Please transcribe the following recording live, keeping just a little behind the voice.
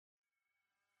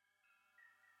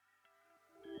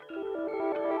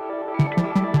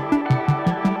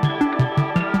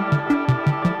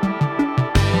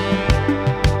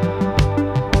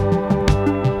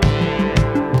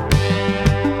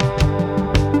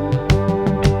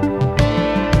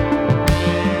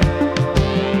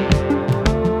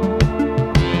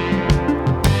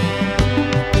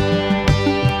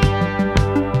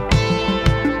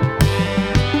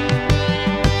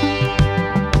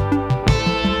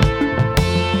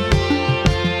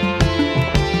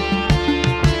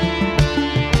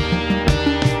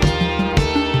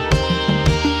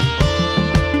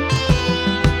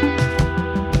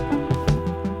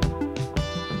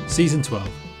Season 12,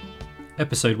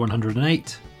 Episode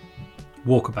 108,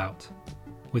 Walkabout,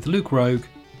 with Luke Roeg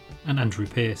and Andrew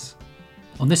Peirce.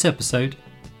 On this episode,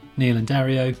 Neil and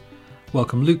Dario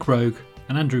welcome Luke Roeg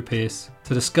and Andrew Peirce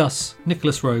to discuss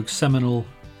Nicholas Roeg's seminal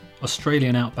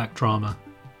Australian outback drama,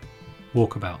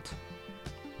 Walkabout.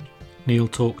 Neil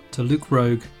talked to Luke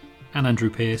Roeg and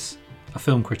Andrew Peirce, a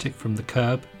film critic from The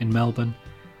Curb in Melbourne,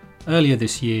 earlier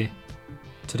this year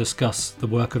to discuss the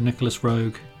work of Nicholas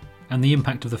Roeg and the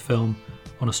impact of the film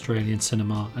on Australian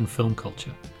cinema and film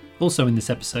culture. Also in this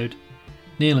episode,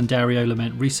 Neil and Dario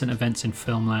lament recent events in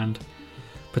filmland,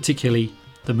 particularly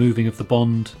the moving of the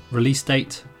Bond release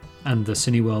date and the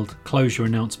Cineworld closure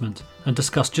announcement, and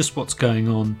discuss just what's going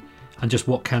on and just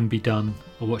what can be done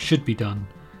or what should be done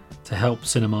to help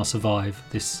cinema survive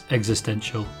this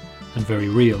existential and very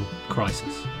real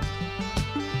crisis.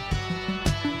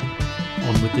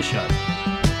 On with the show.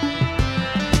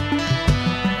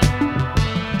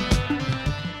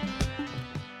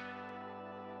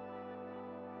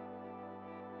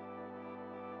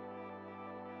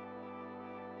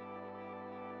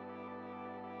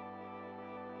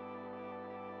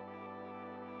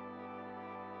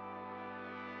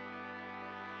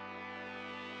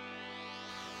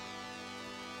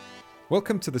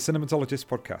 Welcome to the Cinematologist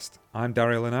Podcast. I'm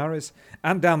Dario Linares,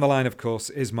 and down the line, of course,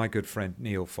 is my good friend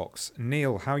Neil Fox.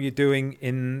 Neil, how are you doing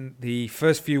in the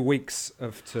first few weeks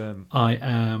of term? I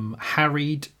am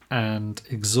harried and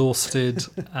exhausted.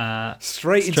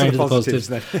 Straight into the positives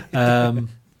then.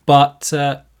 But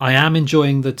I am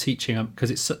enjoying the teaching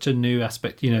because it's such a new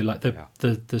aspect. You know, like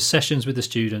the sessions with the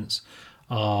students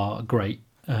are great,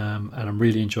 and I'm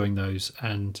really enjoying those.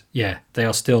 And yeah, they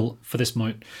are still, for this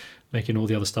moment, making all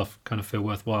the other stuff kind of feel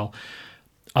worthwhile.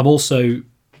 I'm also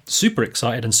super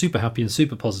excited and super happy and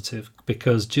super positive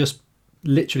because just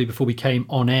literally before we came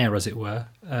on air, as it were,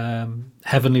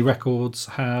 Heavenly Recordings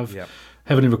have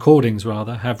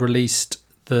released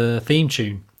the theme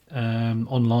tune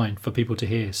online for people to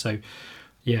hear. So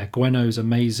yeah, Gweno's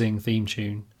amazing theme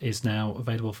tune is now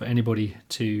available for anybody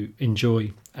to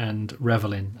enjoy and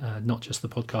revel in, not just the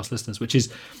podcast listeners, which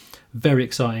is very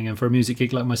exciting. And for a music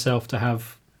geek like myself to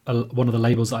have one of the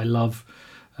labels that I love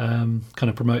kind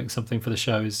of promoting something for the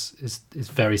show is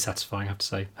very satisfying, I have to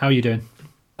say. How are you doing?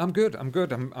 I'm good.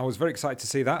 I was very excited to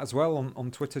see that as well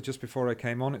on Twitter just before I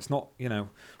came on. It's not,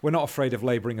 we're not afraid of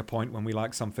labouring a point when we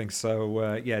like something.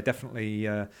 So definitely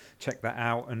check that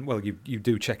out. And well, you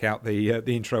do check out the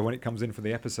intro when it comes in for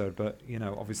the episode. But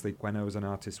obviously Gweno is an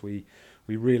artist we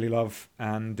really love,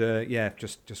 and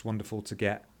just wonderful to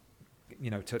get.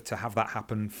 To have that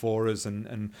happen for us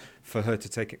and for her to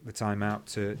take the time out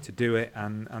to do it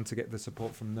and to get the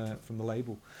support from the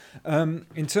label.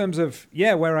 In terms of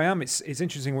where I am, it's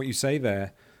interesting what you say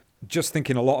there. Just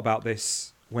thinking a lot about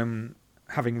this when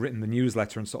having written the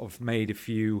newsletter and sort of made a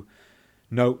few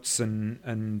notes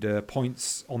and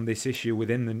points on this issue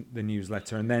within the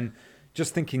newsletter, and then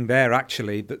just thinking there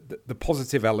actually that the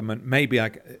positive element maybe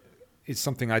is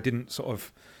something I didn't sort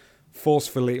of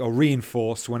forcefully or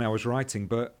reinforced when I was writing,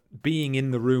 but being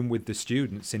in the room with the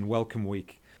students in Welcome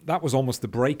Week, that was almost the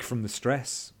break from the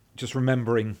stress, just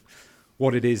remembering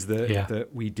what it is that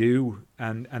we do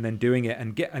and then doing it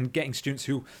and getting students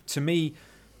who to me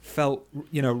felt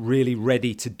really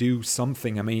ready to do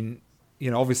something. I mean,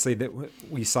 obviously that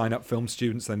we sign up film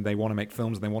students and they want to make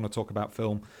films and they want to talk about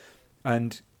film,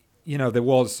 and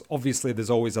there's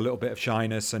always a little bit of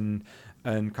shyness and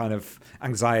kind of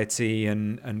anxiety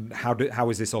and how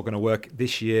is this all going to work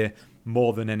this year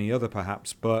more than any other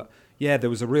perhaps. But yeah, there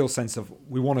was a real sense of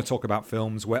we want to talk about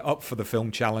films, we're up for the film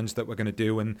challenge that we're going to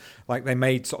do, and like they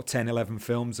made sort of 10, 11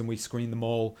 films and we screened them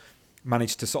all,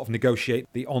 managed to sort of negotiate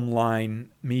the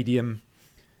online medium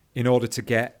in order to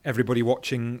get everybody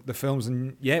watching the films,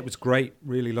 and yeah, it was great,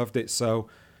 really loved it. So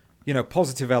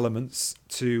positive elements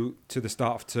to the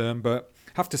start of term, but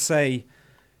have to say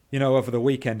over the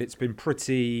weekend, it's been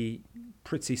pretty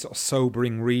sort of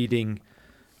sobering reading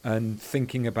and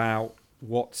thinking about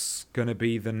what's going to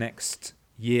be the next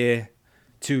year,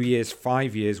 2 years,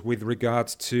 5 years with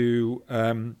regards to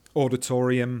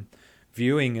auditorium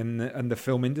viewing and the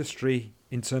film industry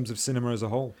in terms of cinema as a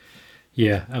whole.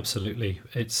 Yeah, absolutely.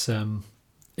 It's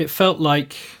it felt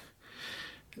like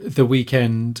the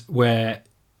weekend where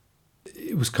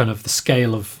it was kind of the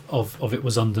scale of it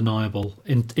was undeniable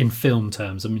in film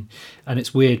terms. I mean, and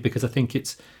it's weird because I think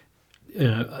it's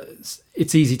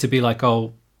easy to be like,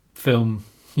 oh, film,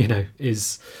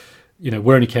 is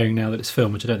we're only caring now that it's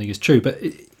film, which I don't think is true. But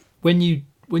when you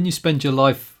spend your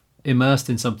life immersed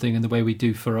in something in the way we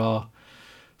do for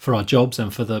our jobs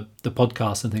and for the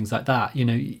podcast and things like that,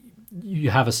 you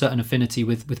have a certain affinity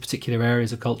with particular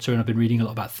areas of culture, and I've been reading a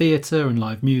lot about theatre and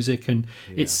live music, and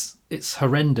it's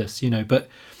horrendous, but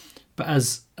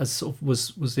as sort of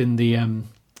was in the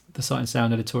Sight and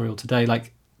Sound editorial today,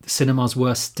 like the cinemas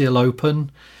were still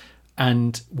open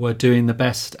and were doing the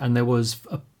best, and there was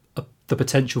the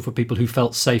potential for people who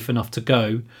felt safe enough to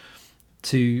go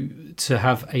to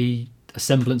have a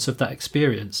semblance of that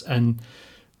experience. And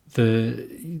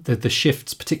the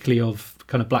shifts, particularly of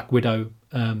kind of Black Widow,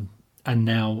 and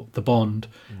now the Bond,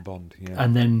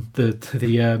 and then the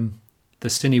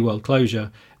Cineworld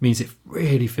closure means it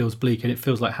really feels bleak, and it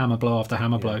feels like hammer blow after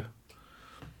hammer blow.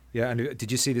 Yeah, and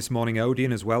did you see this morning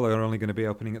Odeon as well? Are only going to be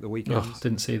opening at the weekends? Oh,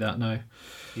 didn't see that, no.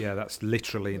 Yeah, that's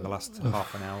literally in the last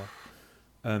half an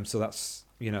hour. So that's,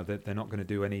 they're not going to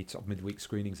do any sort of midweek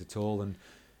screenings at all. And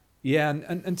yeah,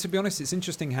 and to be honest, it's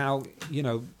interesting how,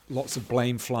 lots of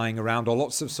blame flying around, or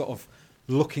lots of sort of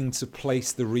looking to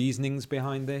place the reasonings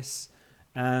behind this.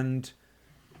 And,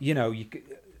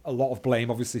 a lot of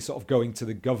blame obviously sort of going to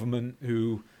the government,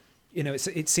 who,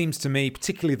 it seems to me,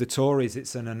 particularly the Tories,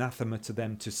 it's an anathema to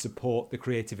them to support the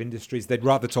creative industries. They'd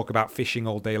rather talk about fishing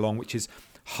all day long, which is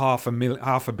half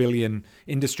a billion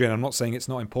industry. And I'm not saying it's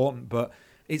not important, but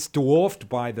it's dwarfed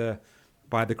by the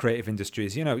creative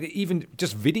industries. Even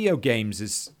just video games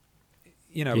is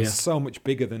so much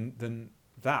bigger than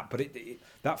that. But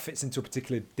that fits into a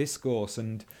particular discourse,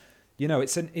 and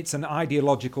it's an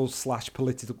ideological /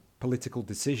 political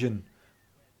decision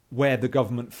where the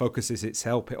government focuses its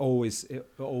help. It always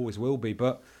will be.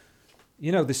 But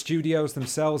the studios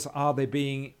themselves, are they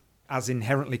being as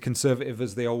inherently conservative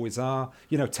as they always are?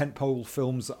 Tentpole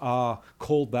films are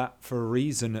called that for a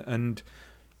reason, and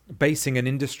basing an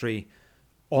industry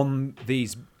on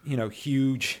these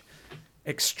huge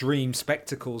extreme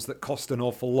spectacles that cost an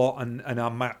awful lot and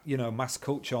are mass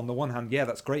culture on the one hand,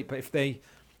 that's great, but if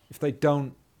they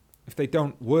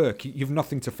don't work, you've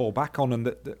nothing to fall back on. And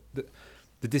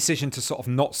the decision to sort of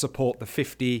not support the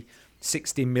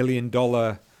 $50-60 million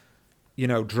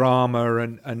drama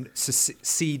and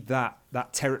cede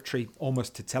that territory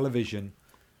almost to television,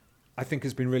 I think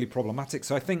has been really problematic.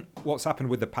 So I think what's happened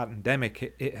with the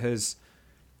pandemic, it has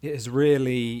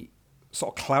really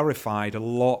sort of clarified a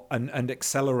lot and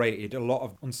accelerated a lot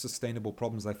of unsustainable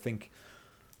problems, I think,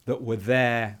 that were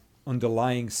there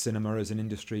underlying cinema as an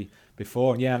industry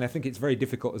before. And I think it's very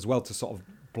difficult as well to sort of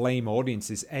blame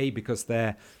audiences, because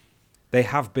they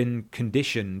have been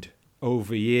conditioned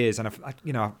over years, and I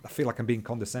feel like I'm being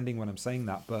condescending when I'm saying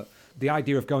that, but the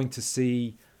idea of going to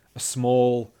see a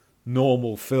small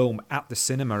normal film at the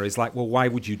cinema is like, well, why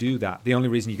would you do that? The only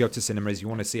reason you go to cinema is you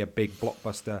want to see a big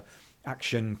blockbuster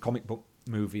action comic book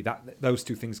movie. Those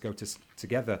two things go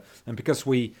together. And because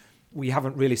we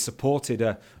haven't really supported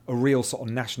a real sort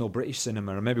of national British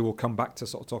cinema, and maybe we'll come back to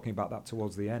sort of talking about that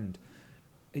towards the end,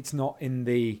 it's not in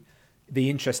the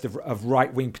interest of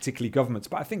right-wing, particularly governments.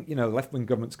 But I think left-wing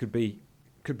governments could be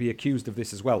accused of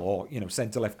this as well, or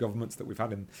centre-left governments that we've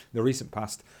had in the recent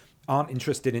past aren't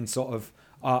interested in sort of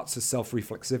arts as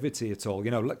self-reflexivity at all.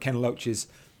 Ken Loach is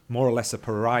more or less a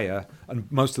pariah,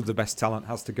 and most of the best talent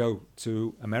has to go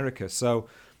to America. So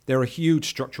there are huge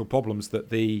structural problems that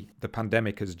the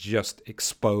pandemic has just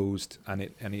exposed, and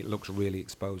it looks really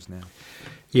exposed now.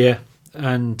 Yeah,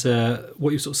 and what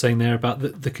you're sort of saying there about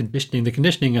the conditioning. The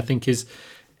conditioning, I think, is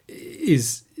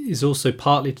also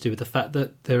partly to do with the fact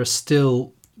that there are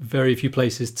still very few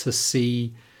places to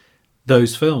see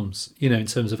those films, in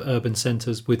terms of urban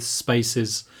centres with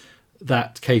spaces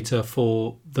that cater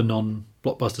for the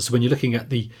non-blockbuster. So when you're looking at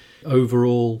the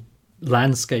overall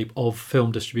landscape of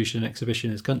film distribution and exhibition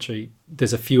in this country,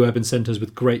 there's a few urban centres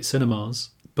with great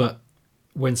cinemas, but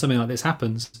when something like this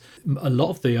happens, a lot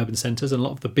of the urban centres and a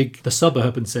lot of the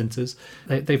suburban centres,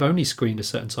 they've only screened a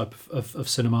certain type of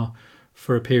cinema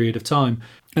for a period of time.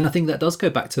 And I think that does go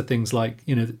back to things like,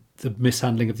 the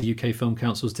mishandling of the UK Film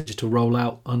Council's digital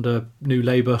rollout under New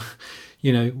Labour,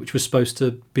 which was supposed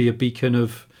to be a beacon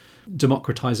of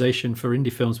democratisation for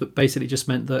indie films, but basically just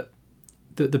meant that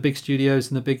the big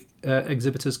studios and the big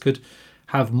exhibitors could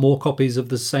have more copies of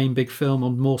the same big film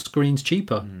on more screens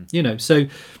cheaper. So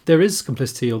there is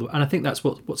complicity, and I think that's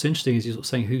what's interesting is you're sort of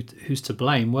saying who's to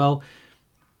blame. Well,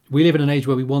 we live in an age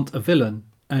where we want a villain,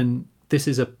 and this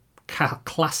is a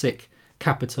classic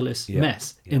capitalist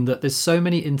mess in that there's so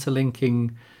many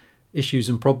interlinking issues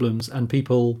and problems and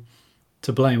people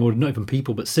to blame, or not even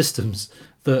people but systems,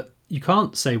 that you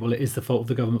can't say, well, it is the fault of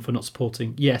the government for not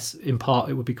supporting. Yes, in part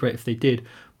it would be great if they did,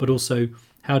 but also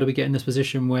how do we get in this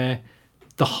position where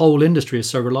the whole industry is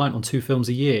so reliant on 2 films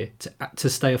a year to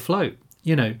stay afloat?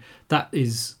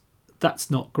 That's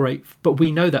not great, but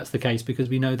we know that's the case because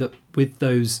we know that with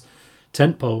those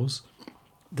tentpoles,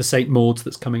 the Saint Maud's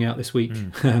that's coming out this week,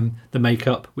 the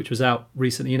Makeup, which was out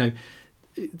recently. You know,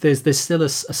 there's still a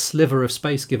sliver of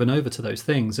space given over to those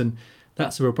things, and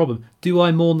that's a real problem. Do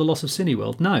I mourn the loss of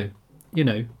Cineworld? No. You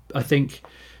know, I think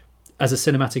as a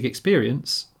cinematic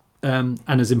experience, and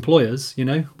as employers, you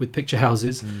know, with picture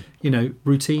houses, you know,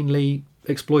 routinely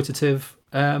exploitative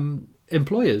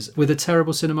employers with a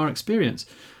terrible cinema experience.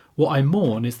 What I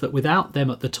mourn is that without them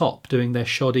at the top doing their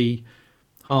shoddy,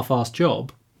 half-assed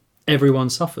job, everyone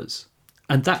suffers,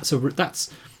 and that's no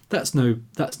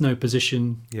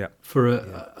position for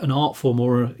an art form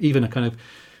or even a kind of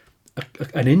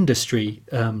an industry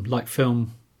like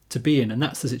film to be in, and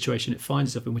that's the situation it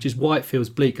finds itself in, which is why it feels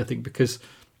bleak. I think because,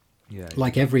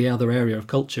 like every other area of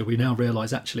culture, we now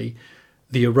realise actually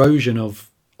the erosion of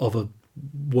a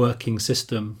working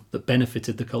system that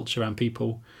benefited the culture and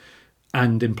people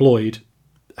and employed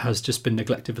has just been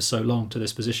neglected for so long to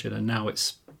this position, and now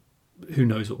it's who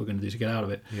knows what we're going to do to get out of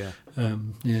it.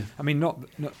 I mean, not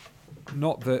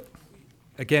that,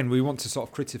 again, we want to sort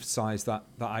of criticise that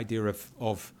idea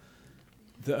of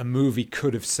that a movie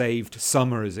could have saved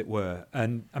summer, as it were.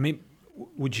 And I mean,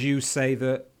 would you say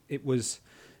that it was,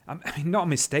 I mean, not a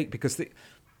mistake, because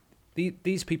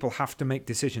these people have to make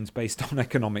decisions based on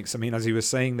economics. I mean, as you were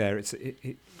saying there,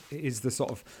 it is the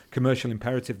sort of commercial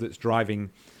imperative that's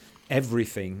driving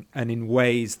everything, and in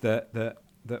ways that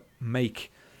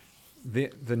make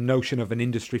the notion of an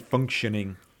industry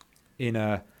functioning in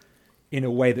a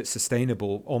way that's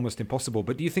sustainable almost impossible.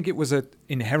 But do you think it was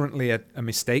inherently a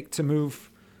mistake to move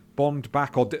Bond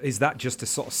back, or is that just a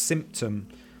sort of symptom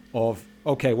of,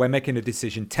 okay, we're making a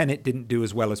decision, Tenet didn't do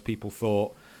as well as people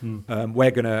thought,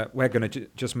 we're gonna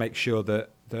just make sure that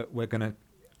we're gonna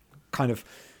kind of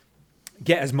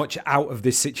get as much out of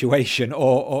this situation,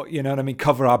 or you know what I mean,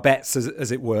 cover our bets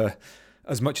as it were,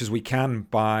 as much as we can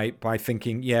by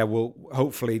thinking, well,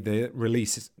 hopefully the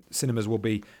release cinemas will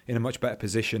be in a much better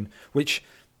position, which,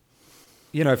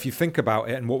 you know, if you think about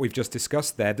it and what we've just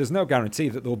discussed there's no guarantee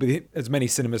that there'll be as many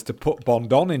cinemas to put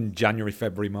Bond on in January,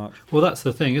 February, March. Well, that's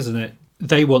the thing, isn't it?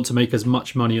 They want to make as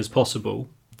much money as possible.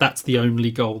 That's the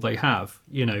only goal they have.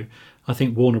 You know, I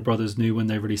think Warner Brothers knew when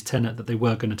they released Tenet that they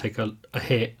were going to take a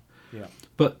hit. Yeah.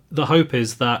 But the hope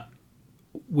is that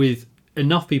with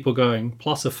enough people going,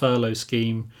 plus a furlough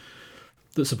scheme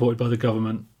that's supported by the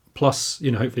government, plus,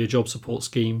 you know, hopefully a job support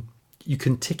scheme, you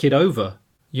can tick it over.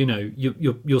 You know,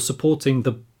 you're supporting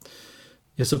the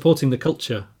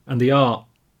culture and the art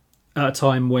at a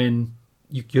time when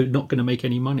you're not going to make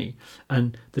any money.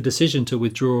 And the decision to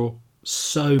withdraw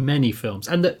so many films,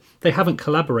 and that they haven't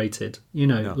collaborated, you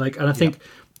know, and I think,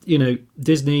 you know,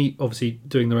 Disney obviously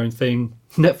doing their own thing.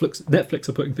 Netflix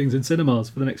are putting things in cinemas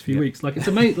for the next few weeks. Like, it's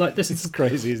amazing. Like, this is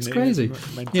crazy, isn't it? It's crazy,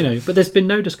 you know. But there's been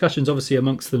no discussions, obviously,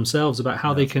 amongst themselves about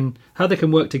how they can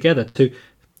work together to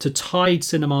tide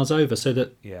cinemas over, so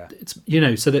that it's, you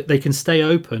know, so that they can stay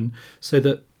open, so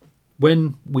that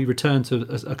when we return to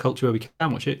a culture where we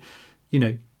can watch it, you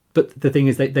know. But the thing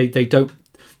is, they don't.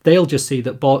 They'll just see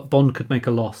that Bond could make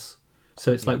a loss.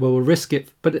 So it's like, well, we'll risk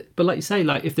it. But like you say,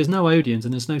 like, if there's no Odeons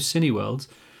and there's no Cineworlds,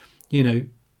 you know,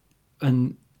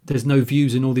 and there's no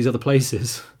views in all these other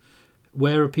places,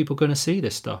 where are people going to see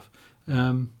this stuff?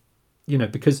 You know,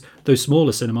 because those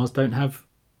smaller cinemas don't have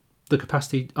the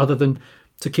capacity other than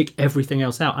to kick everything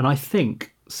else out. And I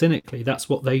think, cynically, that's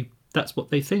what they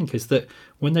think, is that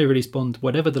when they release Bond,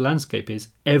 whatever the landscape is,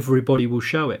 everybody will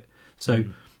show it. So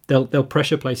they'll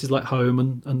pressure places like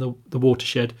Home and the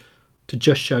Watershed to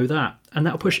just show that, and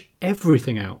that'll push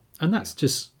everything out. And that's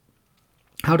just,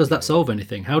 how does that solve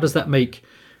anything? How does that make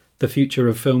the future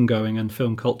of film going and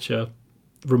film culture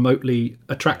remotely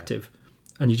attractive?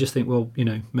 And you just think, well, you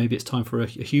know, maybe it's time for a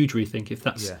huge rethink if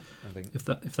that's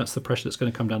if that's the pressure that's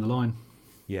going to come down the line.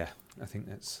 Yeah, I think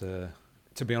that's.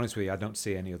 To be honest with you, I don't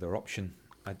see any other option.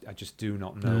 I just do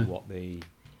not know what the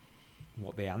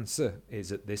answer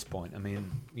is at this point. I mean,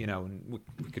 you know,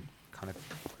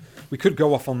 we could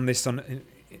go off on this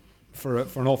for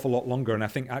an awful lot longer, and I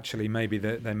think actually maybe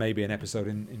there may be an episode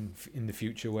in the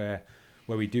future where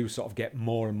we do sort of get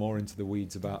more and more into the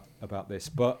weeds about this.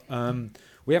 But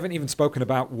we haven't even spoken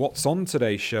about what's on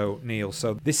today's show, Neil.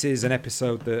 So this is an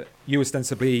episode that you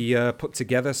ostensibly put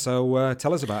together. So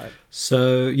tell us about it.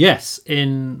 So yes,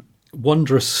 in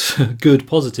wondrous, good,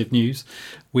 positive news,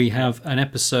 we have an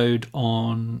episode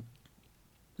on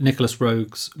Nicholas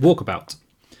Roeg's Walkabout.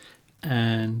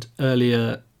 And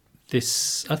earlier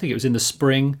this, I think it was in the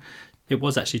spring, it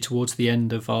was actually towards the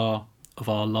end of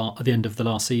the end of the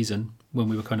last season, when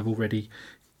we were kind of already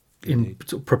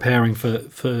preparing for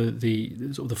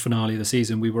the sort of the finale of the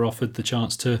season. We were offered the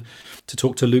chance to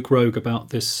talk to Luke Roeg about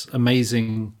this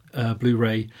amazing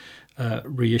Blu-ray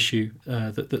reissue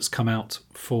that's come out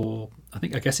for, I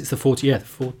guess it's the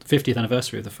 50th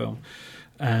anniversary of the film.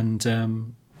 And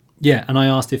and I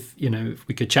asked if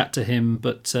we could chat to him,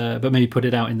 but maybe put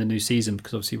it out in the new season,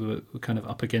 because obviously we're kind of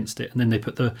up against it. And then they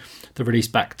put the release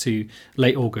back to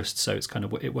late August, so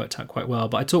it worked out quite well.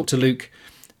 But I talked to Luke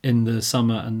in the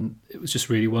summer, and it was just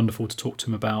really wonderful to talk to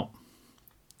him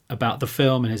about the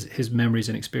film and his memories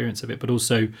and experience of it. But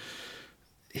also,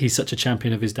 he's such a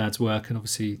champion of his dad's work, and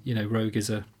obviously Roeg is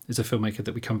a filmmaker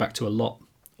that we come back to a lot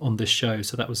on this show,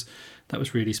 so that was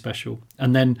really special.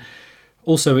 And then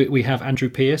also we have Andrew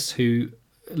Peirce, who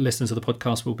listeners of the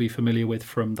podcast will be familiar with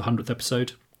from the 100th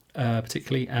episode,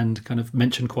 particularly, and kind of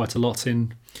mentioned quite a lot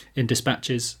in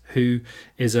Dispatches, who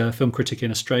is a film critic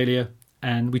in Australia.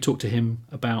 And we talked to him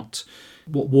about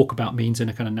what Walkabout means in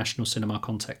a kind of national cinema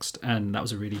context, and that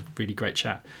was a really, really great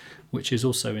chat, which is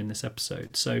also in this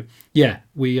episode. So yeah,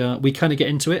 we kind of get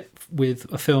into it with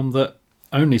a film that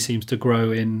only seems to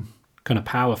grow in kind of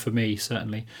power for me,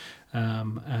 certainly.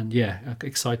 And yeah,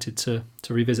 excited to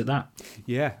revisit that.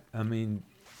 Yeah, I mean,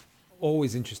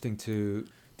 always interesting to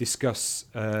discuss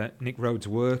Nick Roeg's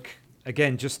work.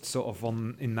 Again, just sort of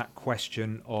in that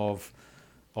question of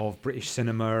British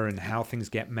cinema and how things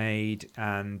get made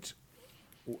and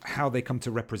how they come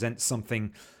to represent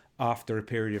something after a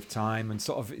period of time. And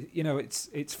sort of,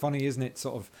 it's funny, isn't it?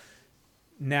 Sort of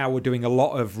now we're doing a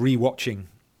lot of rewatching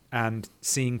and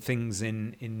seeing things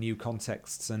in new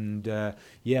contexts. And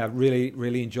really,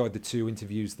 really enjoyed the two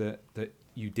interviews that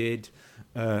you did.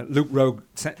 Luke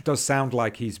Roeg does sound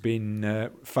like he's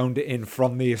been phoned it in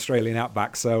from the Australian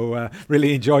outback, so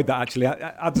really enjoyed that. Actually,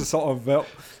 adds a sort of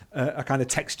a kind of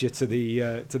texture to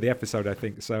the episode, I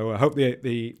think. So I hope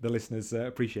the listeners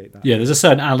appreciate that. Yeah, there's a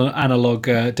certain analog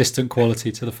distant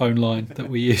quality to the phone line that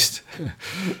we used.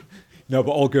 No,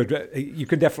 but all good. You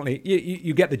can definitely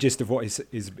you get the gist of what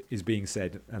is being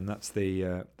said, and that's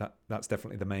that's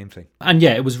definitely the main thing. And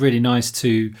yeah, it was really nice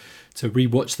to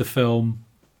rewatch the film.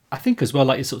 I think as well,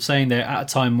 like you're sort of saying there, at a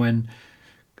time when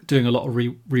doing a lot of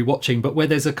rewatching, but where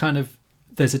there's a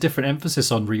different emphasis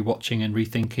on rewatching and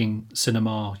rethinking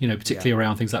cinema. Particularly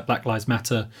around things like Black Lives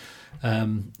Matter.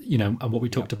 And what we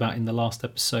talked about in the last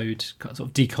episode, sort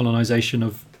of decolonization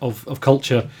of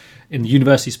culture in the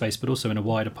university space, but also in a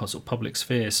wider sort of public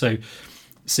sphere. So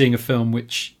seeing a film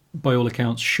which, by all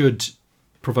accounts, should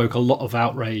provoke a lot of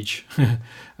outrage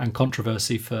and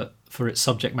controversy for its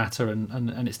subject matter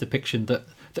and its depiction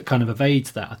that kind of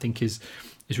evades that, I think is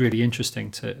really interesting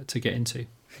to get into.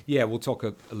 Yeah, we'll talk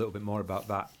a little bit more about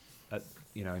that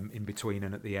in between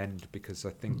and at the end, because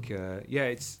I think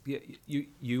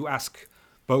you ask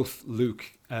both Luke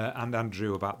and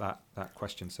Andrew about that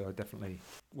question, so I definitely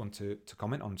want to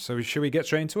comment on. So should we get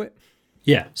straight into it?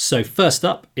 Yeah, so first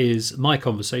up is my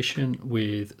conversation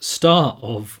with star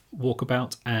of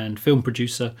Walkabout and film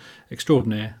producer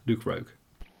extraordinaire Luke Roeg.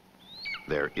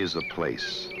 There is a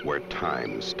place where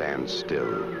time stands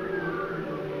still,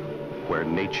 where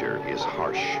nature is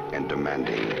harsh and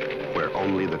demanding, where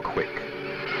only the quick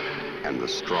and the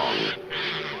strong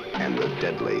and the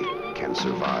deadly can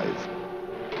survive.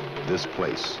 This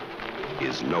place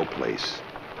is no place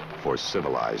for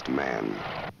civilized man.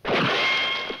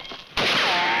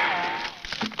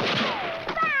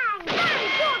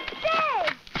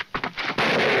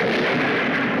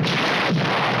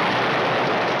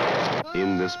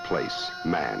 In this place,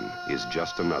 man is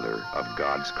just another of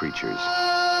God's creatures.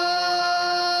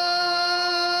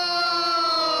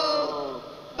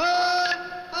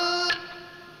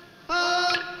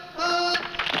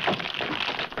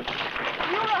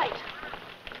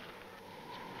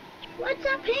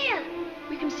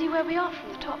 Where we are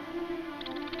from the top.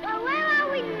 Well, where are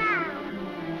we now?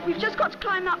 We've just got to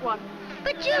climb that one.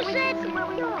 But you said where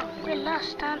we are. We're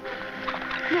lost, aren't we?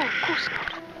 No, of course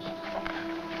not.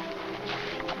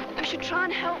 I should try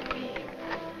and help me.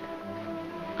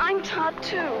 I'm tired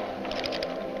too.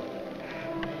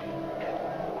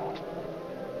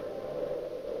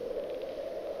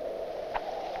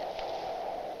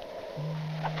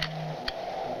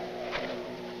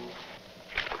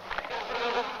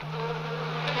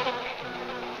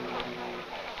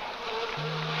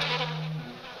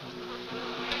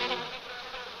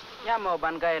 Mo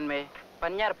bangayan me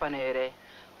panyar panere.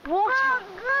 Water.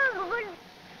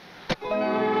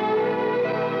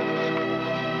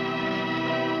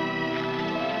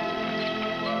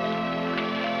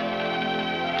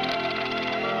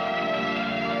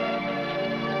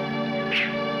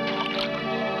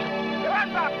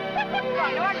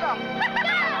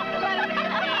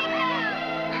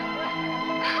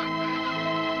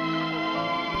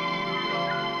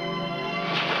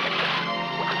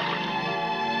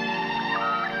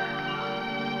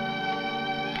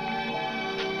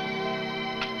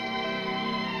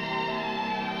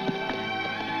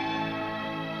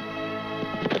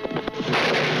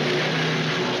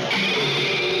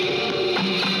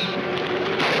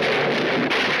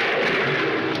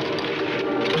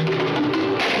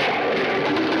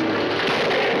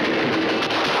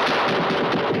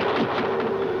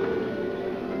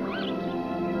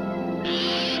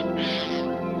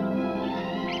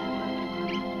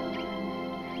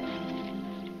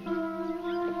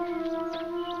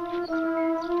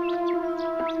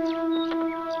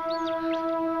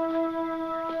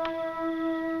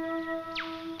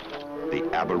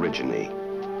 Aborigine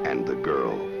and the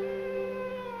girl.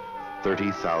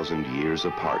 30,000 years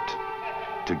apart,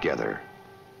 together.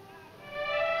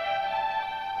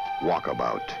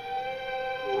 Walkabout.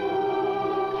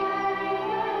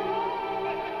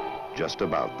 Just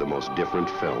about the most different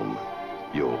film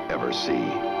you'll ever see.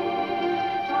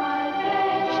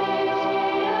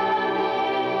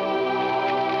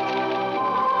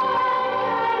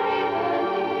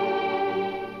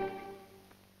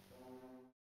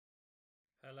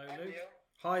 Hello, Luke.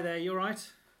 Hi there, you all right?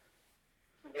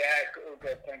 Yeah, all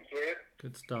good, thank you.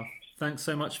 Good stuff. Thanks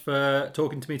so much for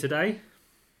talking to me today.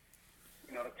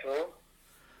 Not at all.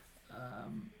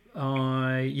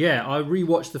 I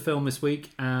rewatched the film this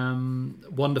week.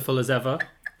 Wonderful as ever,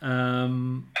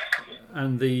 and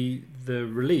the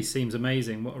release seems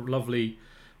amazing. What a lovely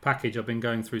package! I've been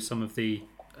going through some of the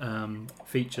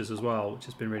features as well, which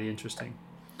has been really interesting.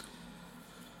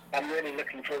 I'm really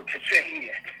looking forward to seeing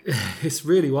it. It's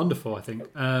really wonderful, I think.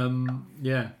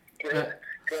 Yeah. Good.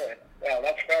 Well,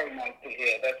 that's very nice to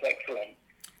hear. That's excellent.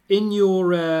 In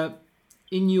your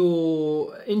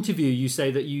interview, you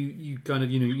say that you kind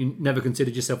of you never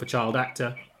considered yourself a child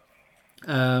actor.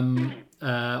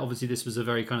 Obviously, this was a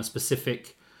very kind of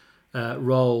specific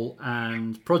role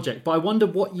and project. But I wonder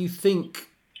what you think,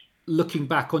 looking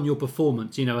back on your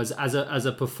performance. As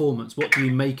a performance, what do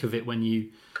you make of it when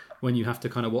you have to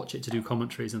kind of watch it to do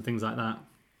commentaries and things like that?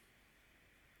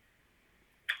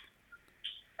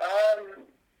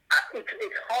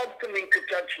 It's hard for me to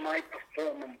judge my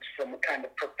performance from a kind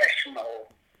of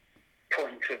professional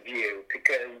point of view,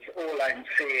 because all I'm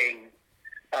seeing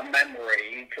are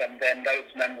memories, and then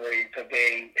those memories are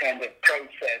being kind of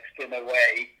processed in a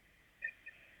way.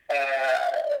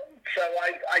 So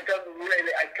I don't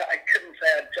really, I couldn't say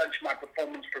I judge my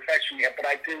performance professionally, but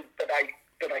I do, but I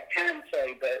can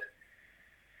say that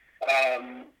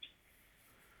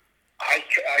I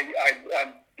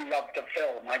love the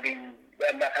film. I mean,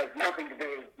 and that has nothing to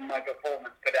do with my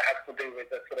performance, but it has to do with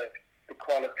the sort of the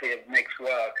quality of Nick's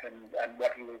work and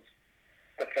what he was,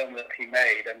 the film that he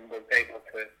made and was able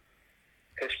to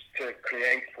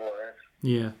create for us.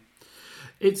 Yeah,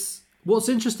 it's what's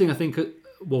interesting. I think,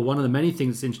 well, one of the many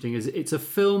things that's interesting is it's a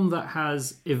film that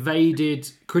has evaded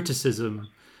criticism.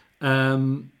 I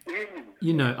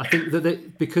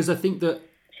think because I think that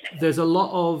there's a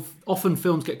lot of often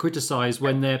films get criticised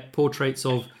when they're portraits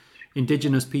of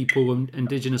Indigenous people and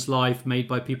Indigenous life made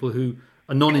by people who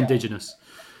are non-Indigenous.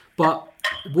 But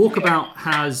Walkabout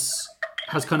has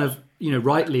kind of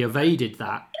rightly evaded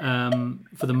that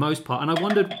for the most part. And I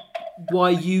wondered why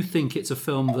you think it's a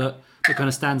film that kind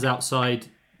of stands outside,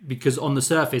 because on the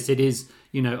surface it is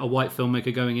a white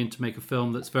filmmaker going in to make a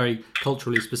film that's very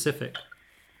culturally specific.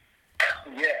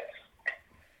 Yes,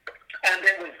 and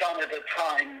it was done at a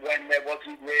time when there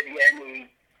wasn't really any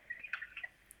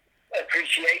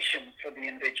appreciation for the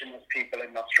Indigenous people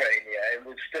in Australia. It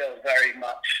was still very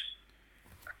much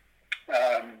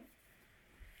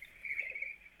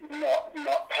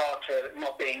not part of,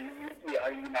 not being, there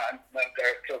are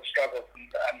still struggles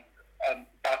and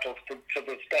battles to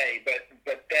this day, but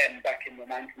then back in the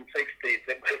 1960s,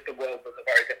 the world was a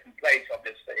very different place,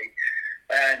 obviously,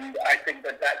 and I think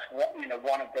that's one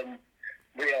of the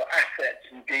real assets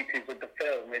and beauties of the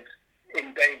film is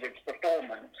in David's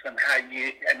performance and how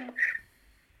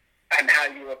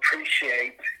you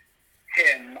appreciate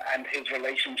him and his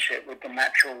relationship with the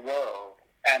natural world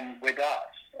and with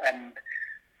us, and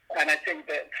I think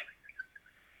that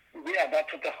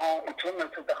that's at the heart. It's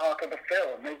almost at the heart of the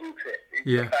film, isn't it? It's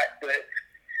the fact that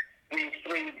these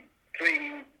three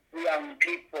young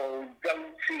people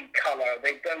don't see colour,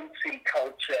 they don't see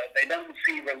culture, they don't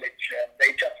see religion,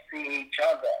 they just see each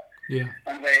other. Yeah.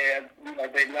 And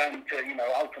they learn to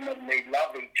ultimately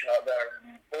love each other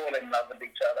and fall in love with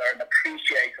each other and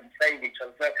appreciate and save each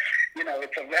other. So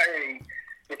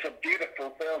it's a beautiful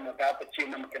film about the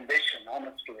human condition.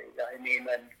 Honestly, I mean,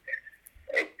 and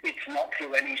it's not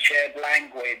through any shared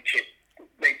language.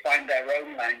 They find their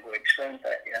own language, don't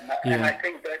they? And I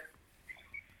think there's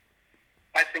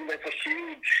a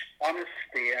huge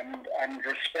honesty and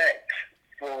respect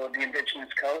for the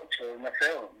Indigenous culture in the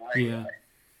film.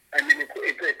 I mean,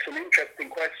 it's an interesting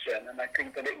question, and I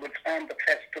think that it would stand the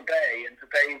test today in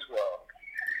today's world.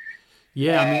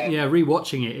 Yeah,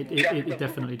 rewatching it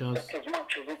definitely does. Just as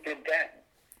much as it did then.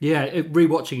 Yeah,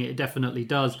 rewatching it definitely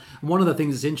does. And one of the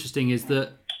things that's interesting is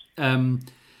that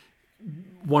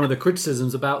one of the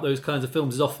criticisms about those kinds of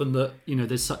films is often that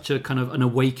there's such a kind of an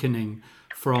awakening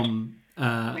from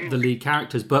the lead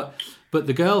characters, but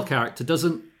the girl character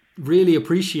doesn't really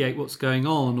appreciate what's going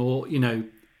on, or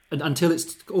until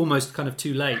it's almost kind of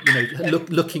too late.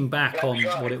 Looking back on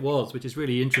what it was, which is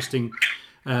really interesting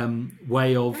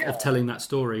way of telling that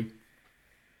story.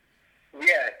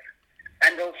 Yes,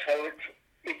 and also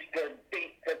it's the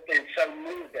beat that is so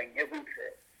moving, isn't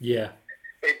it? Yeah.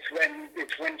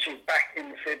 It's when she's back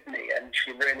in Sydney and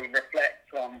she really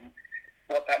reflects on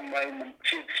what that moment.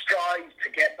 She strives to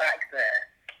get back there.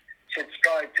 She'd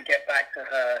strive to get back to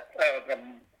her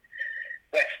urban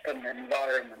Western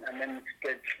environment, and then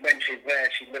when she's there,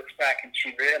 she looks back and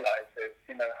she realizes,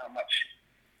 how much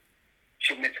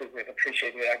she misses it,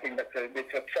 appreciates it. I think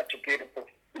it's such a beautiful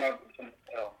moment in the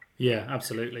film. Yeah,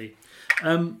 absolutely.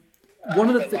 One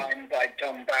of the line by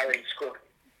John Barry scored.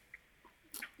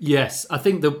 Yes, I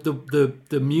think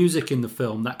the music in the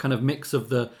film, that kind of mix of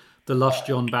the lush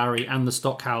John Barry and the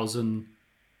Stockhausen,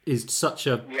 is such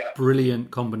a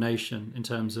brilliant combination in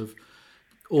terms of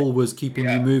always keeping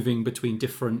you moving between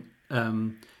different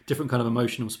kind of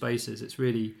emotional spaces. It's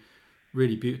really,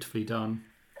 really beautifully done.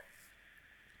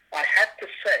 I have to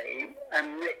say,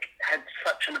 and Nick had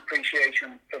such an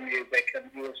appreciation for music,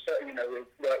 and he was,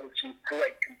 worked with some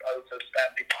great composers,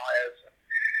 Stanley Myers.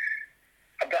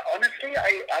 But honestly,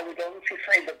 I would honestly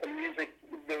say that the music,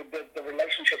 the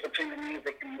relationship between the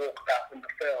music and Walkabout in the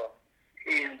film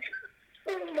is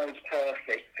almost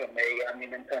perfect for me. I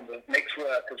mean, in terms of mix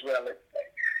work as well,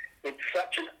 it's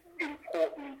such an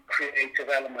important creative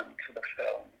element to the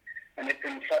film, and it's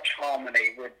in such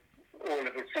harmony with all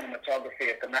of the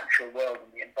cinematography of the natural world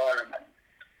and the environment.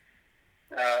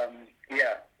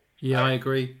 Yeah, I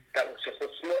agree. That was just a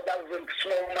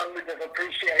small moment of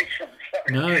appreciation.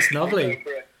 No, it's lovely.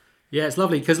 Yeah, it's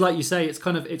lovely because, like you say, it's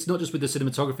not just with the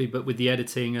cinematography, but with the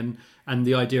editing and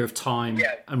the idea of time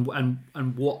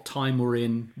and what time we're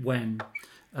in when.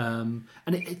 And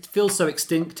it feels so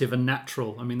instinctive and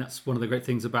natural. I mean, that's one of the great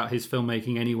things about his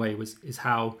filmmaking anyway, is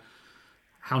how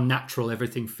natural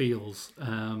everything feels,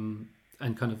 and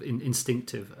kind of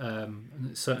instinctive. And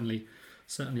it's certainly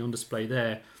on display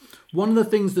there. One of the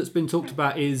things that's been talked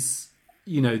about is,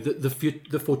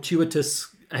 the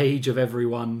fortuitous age of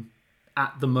everyone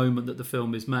at the moment that the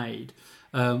film is made,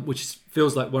 which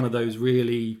feels like one of those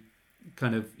really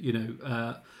kind of,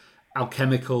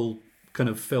 alchemical kind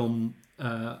of film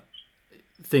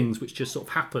things which just sort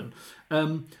of happen.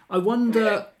 I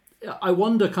wonder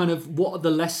kind of what are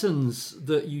the lessons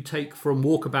that you take from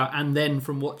Walkabout and then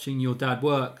from watching your dad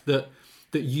work that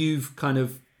you've kind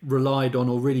of relied on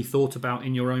or really thought about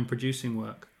in your own producing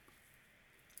work?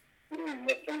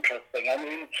 That's interesting. I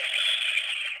mean,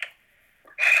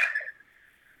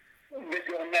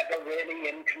 you're never really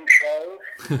in control.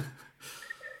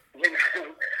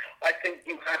 I think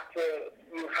you have to,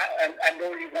 and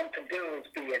all you want to do is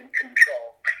be in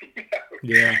control.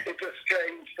 Yeah. It's a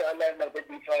strange dilemma that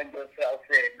you find yourself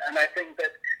in. And I think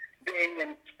that being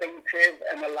instinctive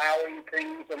and allowing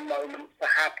things and moments to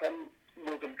happen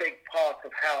was a big part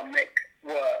of how Nick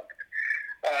worked.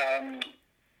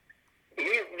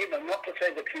 Not to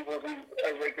say that he wasn't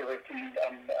a rigorous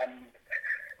and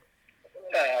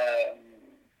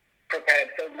prepared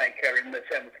filmmaker in the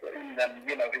sense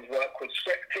that, his work was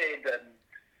scripted,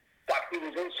 but he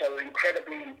was also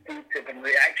incredibly instinctive and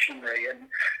reactionary,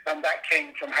 and that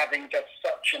came from having just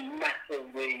such a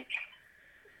massively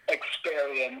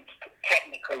experienced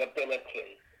technical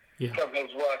ability from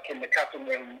his work in the cutting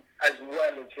room as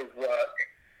well as his work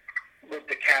with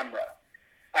the camera.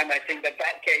 And I think that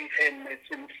gave him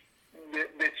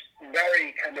this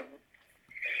very kind of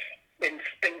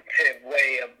instinctive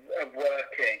way of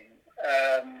working.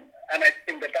 And I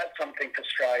think that that's something to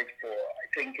strive for. I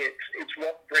think it's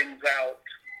what brings out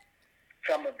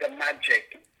some of the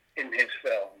magic in his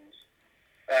films.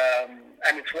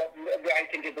 And it's what I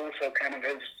think it also kind of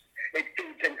it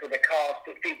feeds into the cast,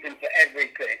 it feeds into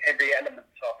everything, every element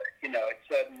of it. It's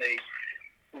certainly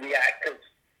the actors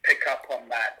pick up on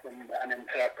that and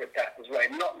interpret that as well.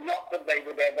 Not that they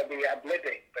would ever be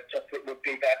ad-libbing, but just it would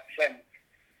be that sense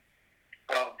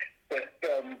of the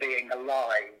film being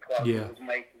alive while he was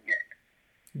making it.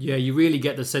 Yeah, you really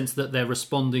get the sense that they're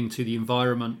responding to the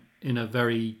environment in a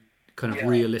very kind of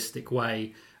realistic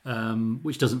way,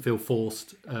 which doesn't feel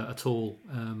forced at all.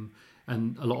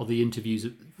 And a lot of the interviews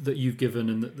that you've given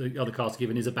and that the other cast have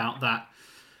given is about that,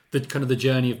 the kind of the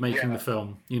journey of making the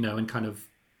film, and kind of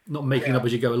not making up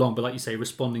as you go along, but like you say,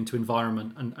 responding to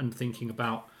environment and thinking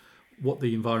about what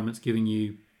the environment's giving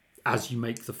you as you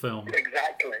make the film.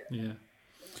 Exactly. Yeah.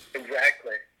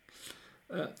 Exactly.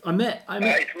 I met.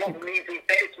 It's not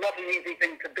an easy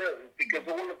thing to do because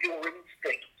all of your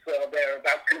instincts are there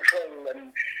about control,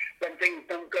 and when things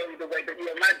don't go the way that you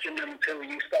imagine them to,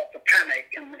 you start to panic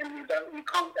and you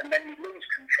can't, and then you lose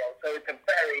control. So it's a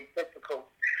very difficult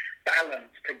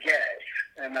balance to get.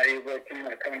 And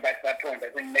coming back to that point, I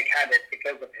think Nick had it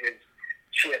because of his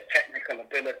sheer technical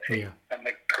ability and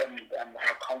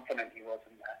how confident he was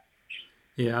in that.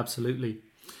 Yeah, absolutely.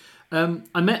 I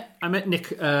met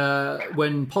Nick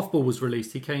when Puffball was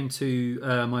released. He came to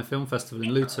my film festival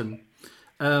in Luton,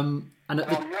 and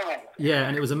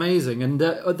and it was amazing. And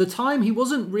at the time, he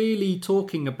wasn't really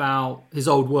talking about his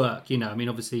old work. You know, I mean,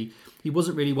 obviously, he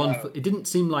wasn't really one for. It didn't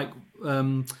seem like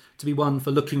to be one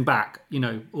for looking back. You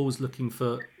know, always looking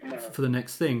for the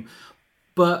next thing.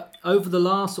 But over the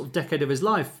last sort of decade of his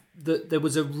life, there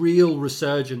was a real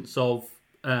resurgence of.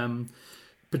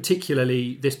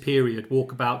 Particularly this period,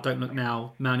 Walkabout, Don't Look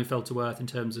Now, Man Who Fell to Earth, in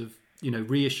terms of, you know,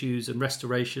 reissues and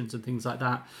restorations and things like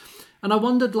that. And I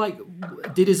wondered, like,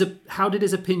 how did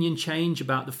his opinion change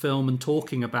about the film and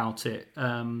talking about it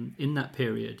in that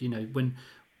period? You know, when,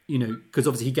 you know, because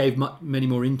obviously he gave many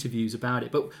more interviews about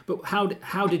it. But how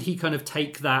did he kind of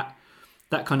take that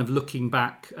kind of looking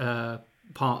back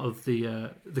part of the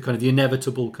kind of the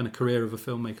inevitable kind of career of a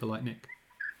filmmaker like Nick?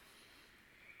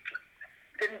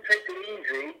 Didn't take it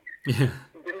easy. Yeah.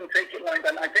 Didn't take it like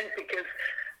that. I think because,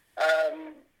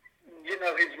 you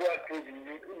know, his work was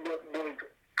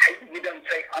you don't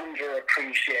say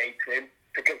underappreciated,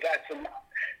 because that's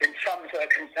in some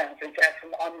circumstances that's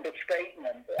an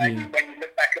understatement. When you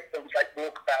look back at films like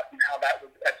Walkabout and how that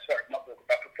was, not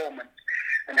Walkabout, Performance,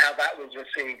 and how that was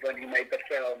received when he made the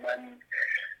film, and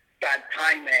Bad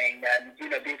Timing, and, you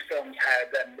know, these films had,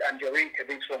 and Eureka,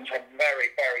 these films had very,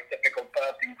 very difficult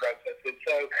birthing processes.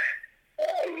 So,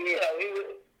 you know,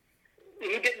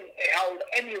 he didn't hold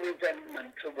any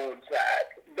resentment towards that,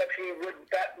 but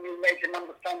that made him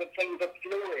understand that things are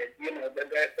fluid, you know, that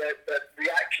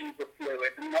reactions are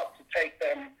fluid, and not to take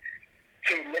them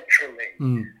too literally.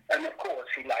 And of course,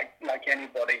 he like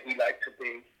anybody, he liked to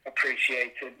be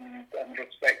appreciated and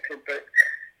respected,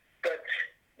 but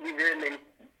he really,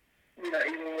 you know,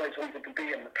 he always wanted to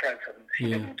be in the present. He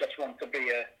didn't just want to be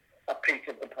a piece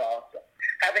of the past.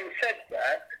 Having said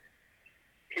that,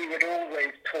 he would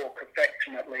always talk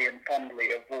affectionately and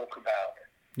fondly of Walkabout.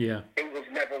 Yeah. It was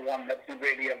never one that he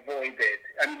really avoided.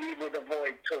 And he would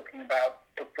avoid talking about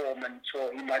performance,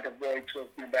 or he might avoid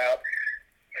talking about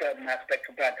certain aspects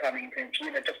of Bad Timing and things, you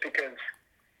know, just because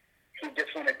he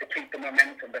just wanted to keep the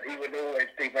momentum. But he would always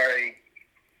be very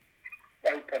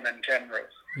open and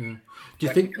generous. Yeah. Do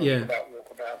you think? Yeah.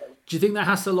 Do you think that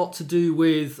has a lot to do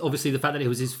with, obviously, the fact that it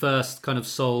was his first kind of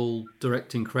sole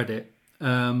directing credit,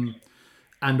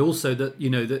 and also that, you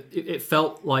know, that it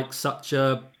felt like such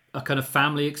a kind of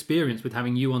family experience with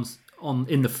having you on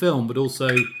in the film, but also,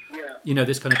 you know,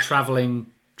 this kind of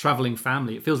traveling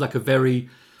family. It feels like a very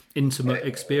intimate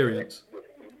experience.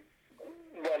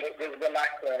 Well, it was the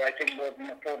latter. I think more than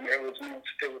the former, it was more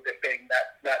to do with it being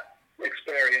that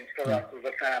experience for us as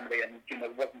a family, and, you know,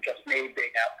 it wasn't just me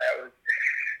being out there. It was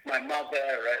my mother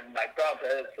and my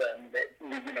brothers, and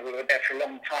you know, we were there for a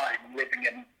long time, living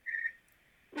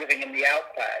in the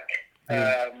outback,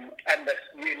 and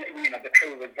the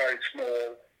crew was very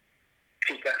small.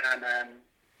 Peter, Hannah, and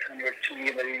Tanya,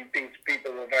 you know, these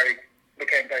people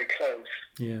became very close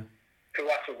to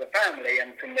us as a family,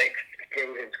 and to Nick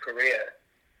through his career.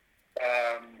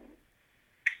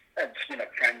 As, you know,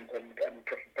 friends and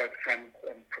both friends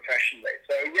and professionally.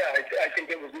 So I think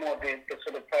it was more the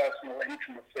sort of personal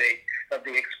intimacy of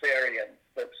the experience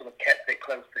that sort of kept it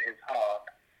close to his heart.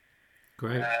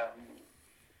 Great.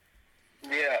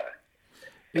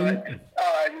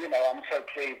 You know, I'm so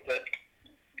pleased that,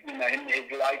 you know, in his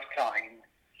lifetime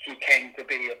he came to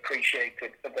be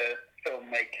appreciated for the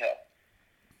filmmaker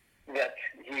that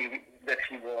he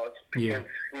was, because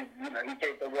he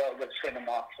gave the world of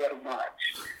cinema so much.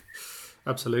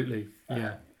 Absolutely,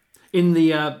 yeah. In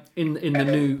the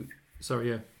new, sorry,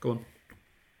 yeah, go on.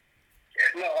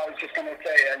 No, I was just going to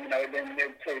say, you know,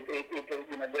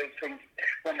 those things,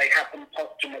 when they happen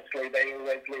posthumously, they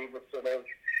always leave a sort of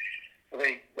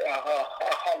a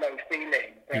hollow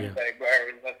feeling, don't they?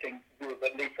 Whereas I think he was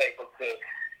at least able to,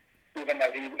 even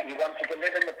though he wanted to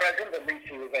live in the present, at least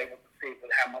he was able to see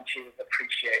how much he was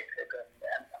appreciated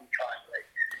and kindly.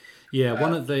 Yeah,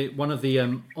 one of the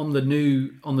on the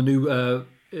new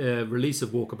release of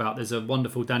Walkabout, there's a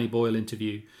wonderful Danny Boyle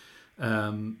interview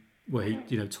where he,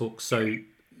 you know, talks so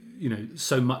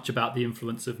much about the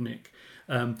influence of Nick,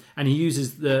 and he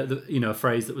uses the you know, a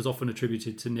phrase that was often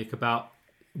attributed to Nick about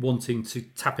wanting to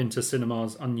tap into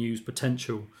cinema's unused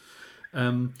potential.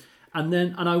 And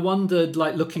I wondered,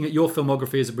 like, looking at your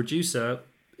filmography as a producer,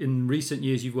 in recent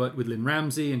years you've worked with Lynn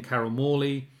Ramsey and Carol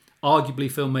Morley,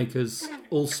 arguably filmmakers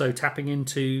also tapping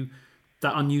into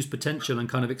that unused potential and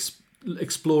kind of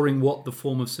exploring what the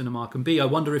form of cinema can be. I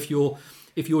wonder if you're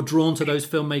drawn to those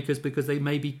filmmakers because they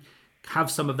maybe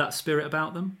have some of that spirit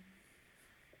about them.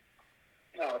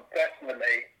 Oh,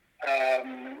 definitely.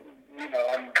 I'm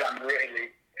really.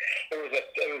 It was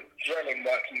thrilling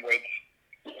working with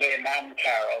him and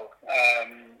Carol. I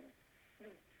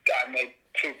made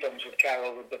 2 films with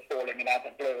Carol, with The Falling and Out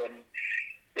the Blue, and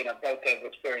both those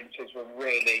experiences were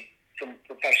really, from a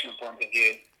professional point of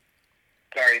view,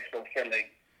 very fulfilling.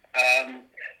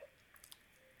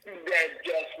 They're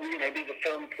just, these are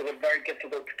films that are very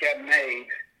difficult to get made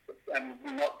and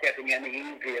not getting any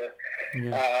easier.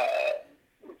 Yeah.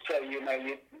 So,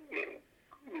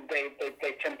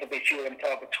 they tend to be few and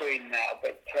far between now,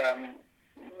 but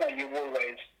you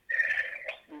always,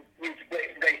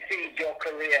 they feed your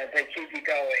career, they keep you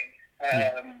going,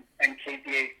 and keep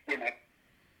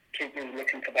you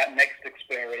looking for that next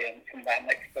experience and that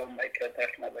next filmmaker,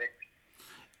 definitely.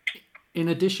 In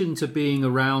addition to being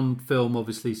around film,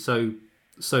 obviously, so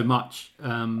much,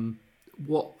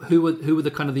 who were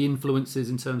the kind of the influences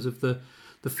in terms of the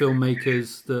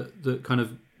filmmakers that kind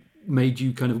of made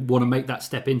you kind of want to make that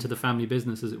step into the family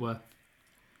business, as it were?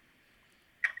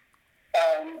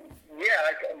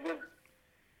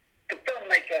 The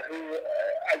filmmaker who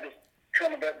I was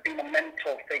kind of been a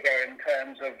mentor figure in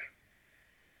terms of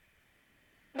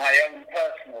my own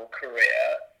personal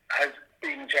career has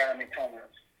been Jeremy Thomas.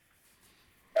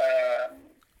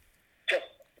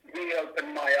 He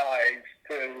opened my eyes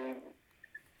to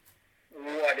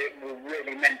what it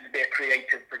really meant to be a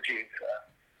creative producer.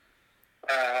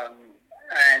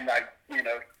 And he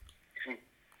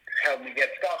helped me get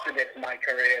started in my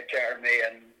career, Jeremy,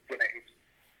 and he's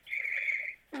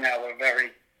now a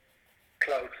very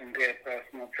close and dear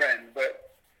personal friend.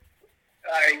 But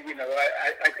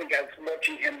I think I was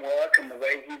watching him work and the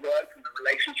way he worked and the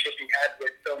relationship he had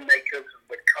with filmmakers and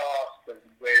with cast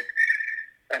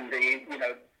and the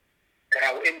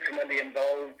how intimately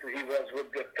involved he was with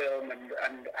the film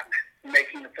and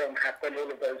making the film happen.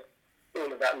 All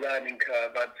of that learning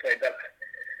curve, I'd say that's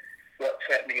what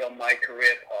set me on my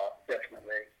career path,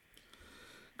 definitely.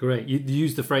 Great. You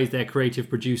used the phrase there, creative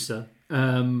producer.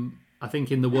 I think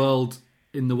in the world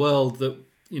that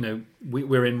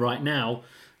we're in right now,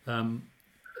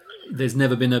 there's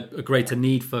never been a greater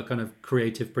need for kind of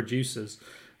creative producers.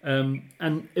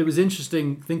 And it was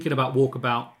interesting thinking about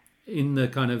Walkabout in the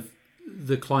kind of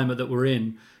the climate that we're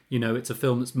in. It's a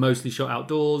film that's mostly shot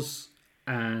outdoors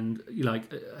and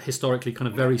historically kind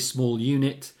of very small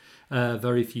unit,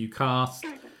 very few cast.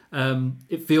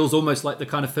 It feels almost like the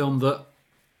kind of film that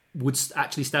would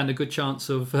actually stand a good chance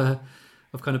of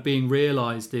kind of being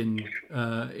realised in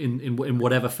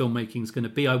whatever filmmaking is going to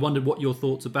be. I wondered what your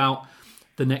thoughts about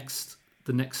the next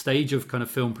stage of kind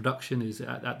of film production is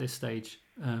at this stage,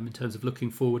 in terms of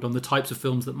looking forward on the types of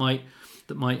films that might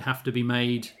have to be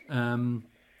made, kind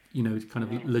of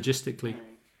logistically.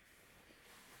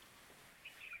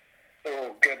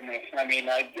 Oh goodness! I mean,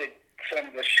 I did some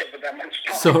of the shit with that much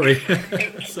time. Sorry.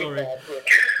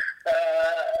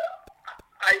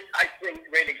 I think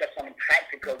really just on a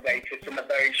practical basis, in the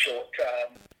very short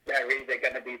term, they're either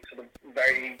going to be sort of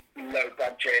very low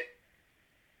budget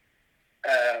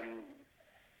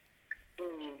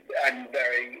and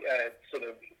very sort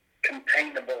of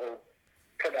containable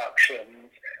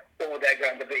productions, or they're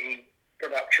going to be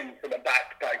productions that are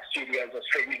backed by studios or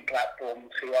streaming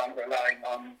platforms who aren't relying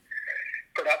on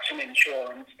production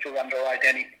insurance to underwrite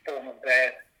any form of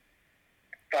their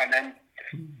finance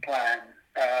plan.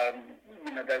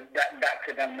 That's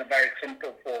it in a very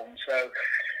simple form. So,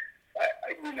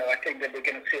 I think that we're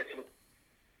going to see a sort of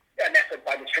an effort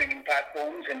by the streaming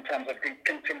platforms in terms of the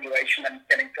continuation and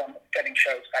getting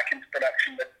shows back into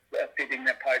production that are feeding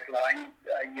their pipeline.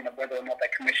 Whether or not they're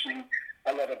commissioning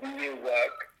a lot of new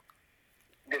work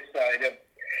this side of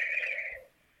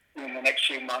in the next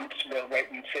few months, we'll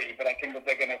wait and see. But I think that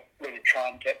they're going to really try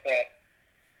and get a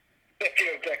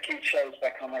few of their key shows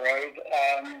back on the road.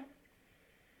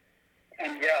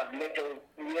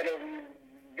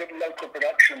 Little local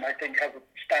production, I think,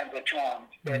 stands a chance.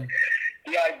 But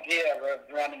the idea of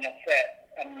running a set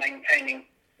and maintaining,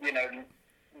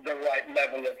 the right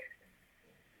level of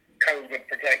COVID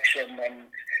protection and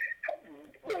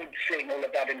seeing all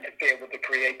of that interfere with the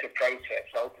creative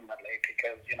process ultimately,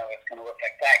 because, it's going to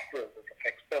affect actors, it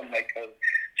affects filmmakers.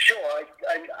 Sure,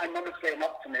 I'm honestly an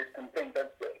optimist and think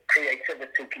that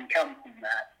creativity can come from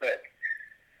that, but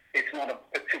it's not a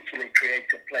particularly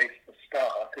creative place to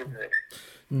start, is it?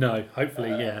 No,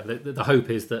 hopefully, yeah. The hope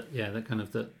is that, that kind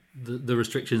of the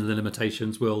restrictions and the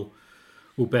limitations will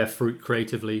bear fruit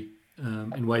creatively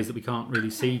in ways that we can't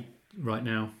really see right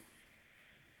now.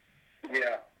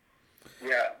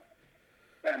 Yeah.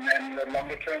 And then the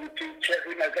longer term future,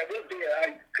 who knows? There will be.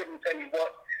 I couldn't tell you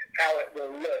how it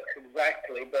will look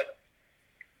exactly, but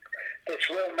this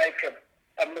will make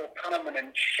a more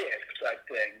permanent shift, I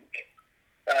think.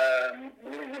 And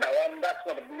that's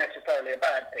not necessarily a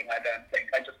bad thing, I don't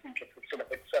think. I just think it's a sort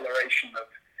of acceleration of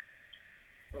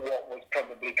what was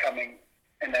probably coming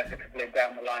inevitably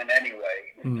down the line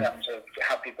anyway, in terms of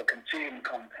how people consume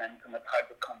content and the type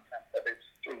of content that is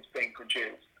being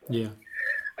produced. Yeah.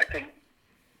 I think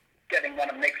getting one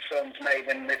of Nick's films made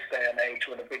in this day and age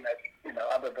would have been,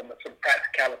 other than the sort of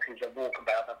practicalities of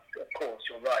Walkabout, of course,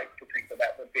 you're right to think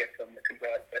that would be a film that could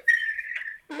work. But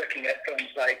looking at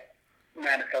films like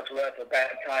Manifest Worth or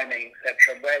Bad Timing,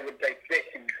 etc., where would they fit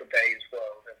in today's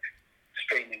world of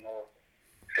streaming or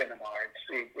cinema?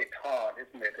 It's hard,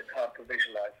 isn't it? It's hard to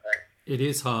visualise that. It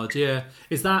is hard, yeah.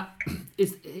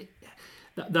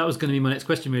 That was going to be my next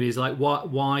question, really, is like,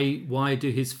 why do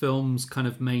his films kind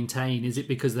of maintain? Is it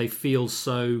because they feel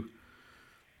so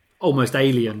almost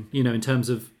alien, in terms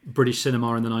of British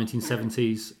cinema in the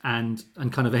 1970s and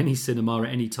kind of any cinema at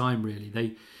any time,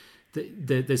 really?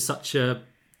 There's such a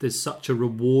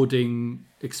rewarding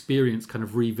experience kind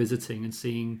of revisiting and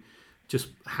seeing just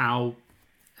how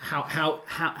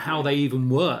they even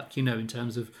work, in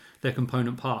terms of their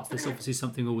component parts. There's obviously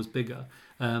something always bigger.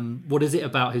 What is it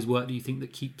about his work, do you think,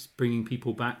 that keeps bringing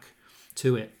people back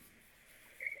to it?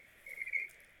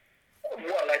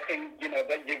 Well, I think,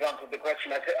 that you've answered the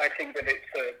question. I think that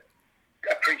it's an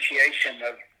appreciation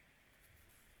of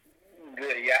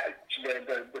the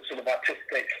sort of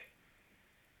artistic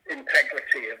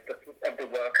integrity of the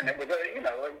work, and it was a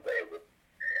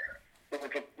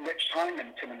rich time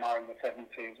in cinema in the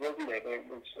 70s, wasn't it? It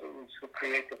was a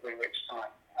creatively rich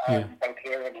time, both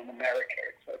here and in America,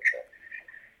 etc.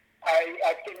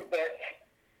 I think that,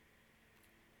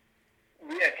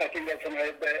 yes, I think there's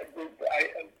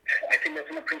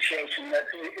an appreciation that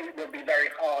it would be very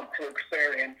hard to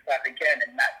experience that again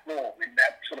in that form, in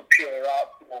that sort of pure art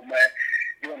form where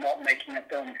you're not making a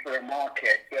film for a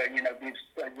market. You're a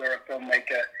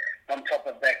filmmaker on top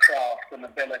of their craft and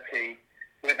ability,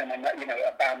 with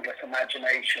a boundless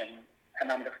imagination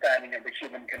and understanding of the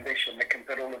human condition that can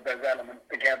put all of those elements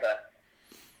together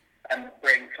and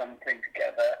bring something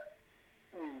together.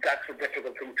 That's a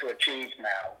difficult thing to achieve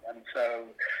now, and so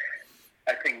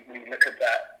I think we look at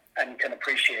that and can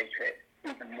appreciate it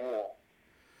even more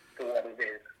for what it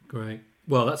is. Great.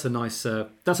 Well, that's a nice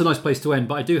place to end.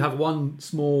 But I do have one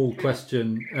small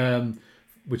question,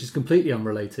 which is completely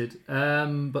unrelated,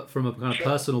 but from a kind of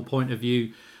personal point of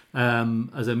view.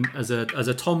 As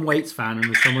a Tom Waits fan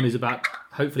and as someone who's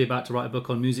hopefully about to write a book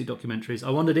on music documentaries, I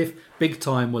wondered if Big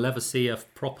Time will ever see a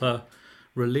proper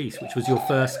release, which was your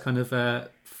first kind of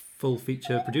full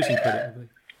feature producing credit.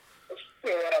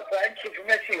 Well, thank you for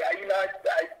mentioning that.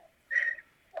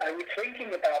 I was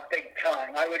thinking about Big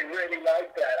Time. I would really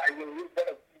like that. It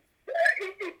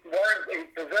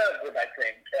deserves it, I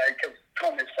think, because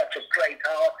Tom is such a great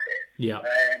artist. Yeah.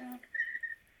 And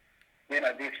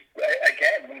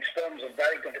these films are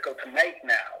very difficult to make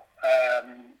now.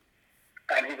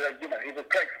 And he's a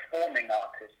great performing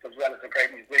artist as well as a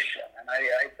great musician. And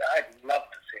I'd love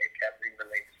to see it get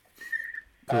re-released.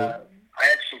 Cool.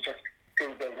 I actually just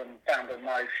Googled and found a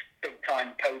nice Big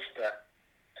Time poster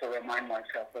to remind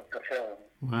myself of the film.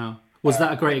 Wow. Was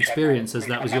that a great experience? As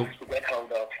that was your... Get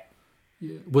hold of.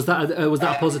 Yeah. Was that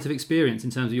a positive experience in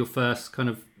terms of your first kind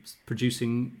of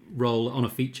producing role on a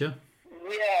feature?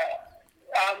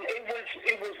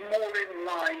 It was more in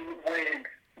line with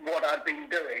what I'd been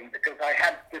doing, because I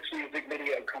had this music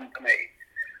video company,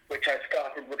 which I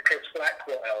started with Chris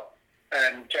Blackwell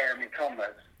and Jeremy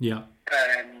Thomas. Yeah.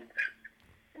 And,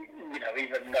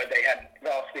 even though they had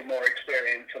vastly more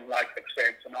experience and life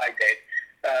experience than I did,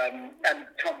 and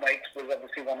Tom Waits was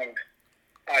obviously one of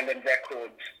Island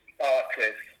Records'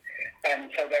 artists. And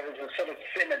so there was a sort of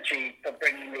synergy for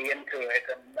bringing me into it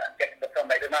and getting the film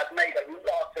made. And I've made a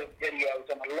lot of videos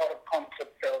and a lot of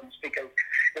concept films because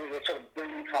it was a sort of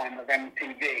boom time of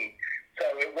MTV. So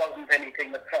it wasn't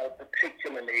anything that felt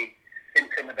particularly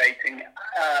intimidating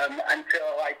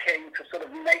until I came to sort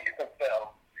of make the film.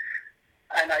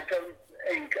 And I don't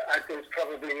think I was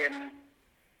probably in...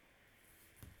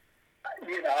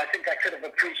 I think I could have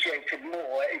appreciated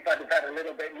more if I'd have had a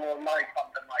little bit more life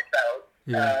under my belt.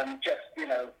 Yeah.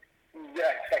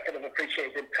 Yes, I could have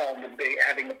appreciated Tom and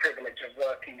having the privilege of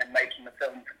working and making the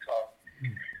film for Tom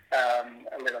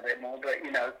a little bit more. But,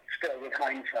 still with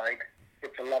hindsight,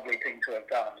 it's a lovely thing to have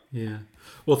done. Yeah.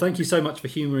 Well, thank you so much for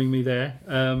humouring me there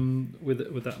with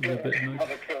that little bit.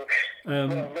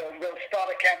 We'll start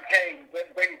a campaign.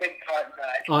 Bring Big Time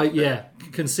back. Yeah,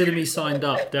 consider me signed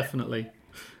up, definitely.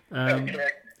 Okay.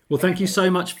 Well, thank you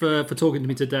so much for talking to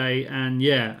me today, and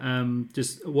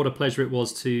just what a pleasure it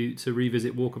was to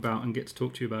revisit Walkabout and get to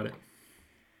talk to you about it.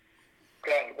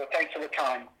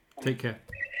 Take care.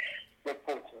 Look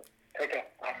forward to it. Take care.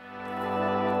 Bye.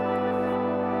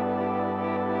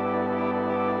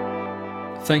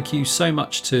 Thank you so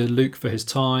much to Luke for his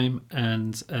time,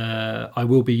 and I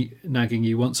will be nagging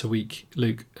you once a week,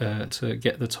 Luke, to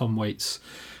get the Tom Waits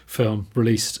film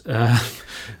released. It's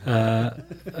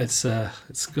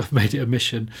I've made it a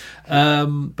mission.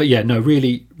 But yeah, no,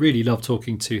 really love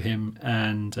talking to him,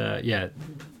 and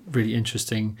really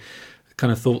interesting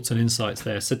kind of thoughts and insights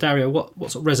there. So Dario,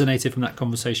 what sort of resonated from that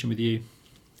conversation with you?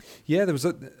 Yeah, there was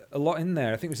a lot in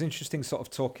there. I think it was interesting sort of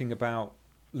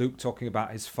Luke talking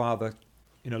about his father,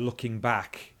 looking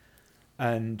back,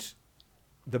 and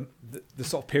the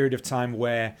sort of period of time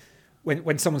where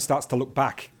when someone starts to look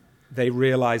back, they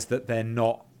realise that they're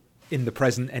not in the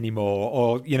present anymore,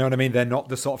 or you know what I mean, they're not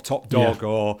the sort of top dog,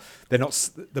 or they're not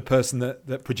the person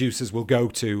that producers will go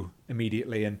to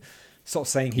immediately, and sort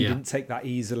of saying he didn't take that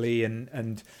easily,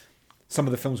 and some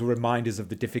of the films were reminders of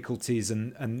the difficulties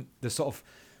and the sort of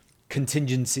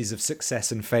contingencies of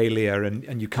success and failure,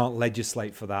 and you can't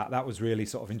legislate for that. That was really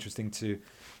sort of interesting to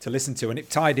listen to, and it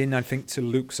tied in, I think, to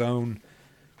Luke's own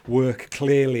work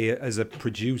clearly as a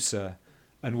producer,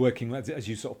 and working, as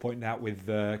you sort of pointed out, with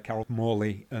Carol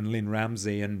Morley and Lynn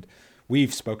Ramsey. And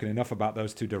we've spoken enough about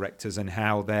those two directors and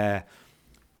how their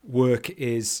work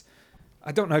is,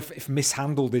 I don't know if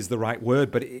mishandled is the right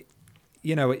word, but it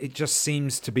just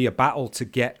seems to be a battle to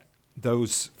get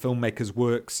those filmmakers'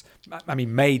 works,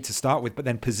 made to start with, but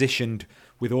then positioned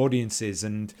with audiences.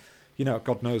 And,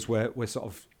 God knows we're sort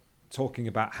of talking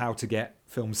about how to get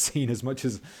films seen as much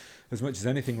as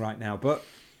anything right now. But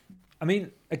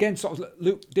again, sort of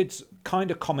Luke did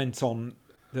kind of comment on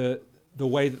the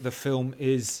way that the film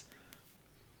is,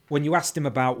 when you asked him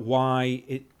about why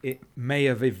it may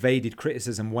have evaded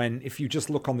criticism, when if you just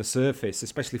look on the surface,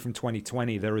 especially from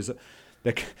 2020, there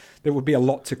would be a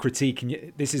lot to critique,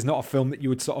 and this is not a film that you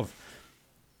would sort of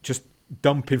just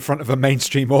dump in front of a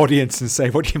mainstream audience and say,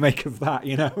 what do you make of that,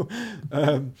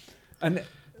 and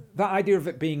that idea of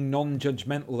it being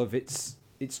non-judgmental of its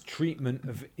treatment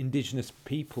of Indigenous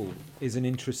people is an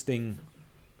interesting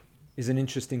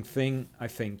thing, I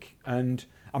think. And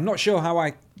I'm not sure how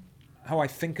I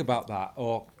think about that,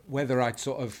 or whether I'd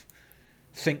sort of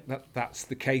think that that's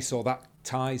the case, or that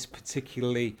ties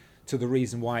particularly to the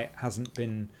reason why it hasn't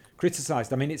been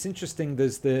criticised. It's interesting.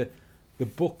 There's the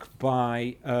book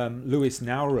by Louis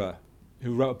Naura,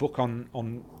 who wrote a book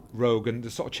on Roeg, and the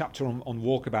sort of chapter on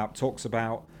Walkabout talks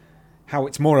about how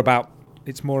it's more about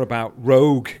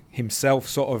Roeg himself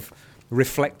sort of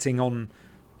reflecting on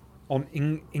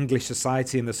English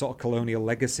society and the sort of colonial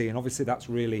legacy, and obviously that's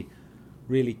really,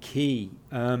 really key.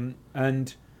 And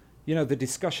the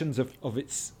discussions of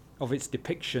its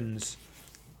depictions,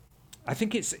 I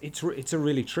think it's a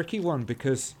really tricky one,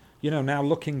 because now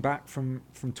looking back from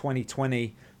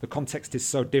 2020, the context is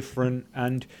so different,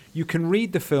 and you can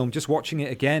read the film, just watching it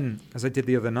again as I did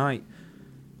the other night,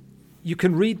 you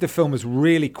can read the film as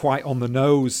really quite on the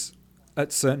nose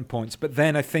at certain points. But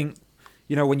then I think,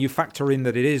 when you factor in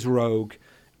that it is Roeg,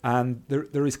 and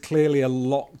there is clearly a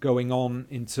lot going on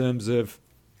in terms of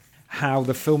how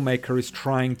the filmmaker is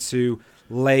trying to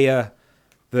layer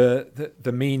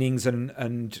the meanings,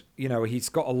 and he's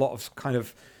got a lot of kind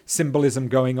of symbolism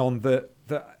going on that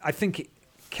I think it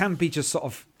can be just sort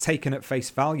of taken at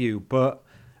face value, but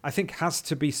I think has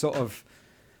to be sort of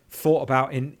thought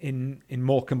about in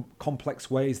more complex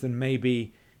ways than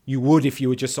maybe you would if you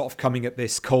were just sort of coming at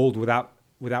this cold without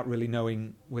really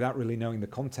knowing the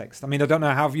context. I don't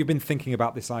know, how have you been thinking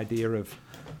about this idea of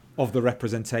the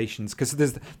representations? Because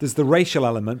there's the racial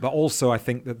element, but also I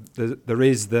think that there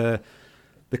is the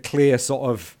clear sort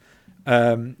of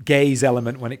gaze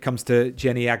element when it comes to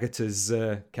Jenny Agutter's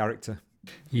character.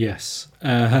 Yes.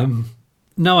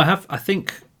 No, I have. I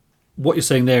think what you're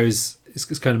saying there is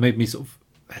kind of made me sort of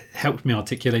helped me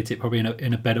articulate it probably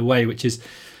in a better way, which is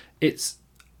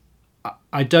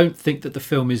I don't think that the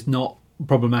film is not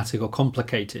problematic or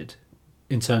complicated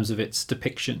in terms of its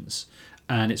depictions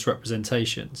and its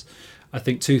representations. I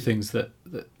think two things that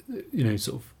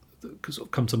sort of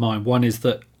come to mind. One is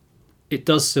that it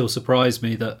does still surprise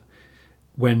me that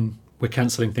when we're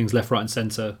cancelling things left, right and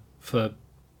centre for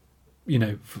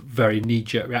very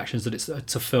knee-jerk reactions, that it's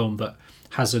a film that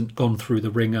hasn't gone through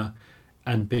the ringer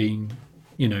and been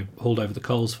hauled over the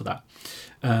coals for that,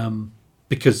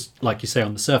 because like you say,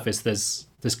 on the surface there's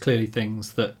clearly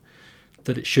things that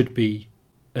it should be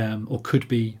or could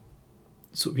be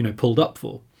sort of pulled up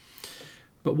for.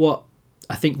 But what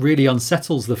I think really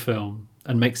unsettles the film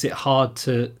and makes it hard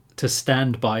to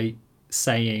stand by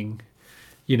saying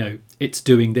it's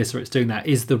doing this or it's doing that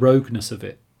is the rogueness of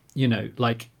it.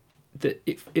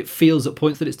 It feels at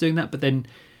points that it's doing that, but then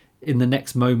in the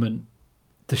next moment,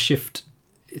 the shift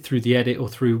through the edit or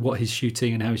through what he's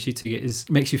shooting and how he's shooting it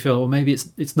makes you feel, well, maybe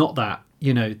it's not that,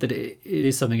 that it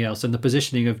is something else. And the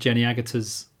positioning of Jenny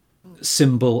Agutter's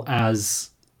symbol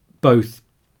as both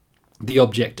the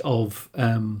object of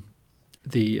the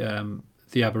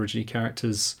Aborigine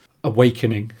character's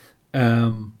awakening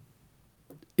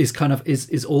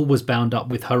is always bound up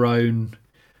with her own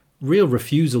real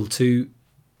refusal to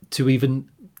even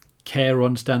care or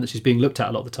understand that she's being looked at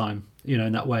a lot of the time,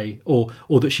 in that way, or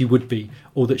that she would be,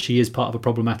 or that she is part of a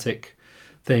problematic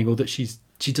thing, or that she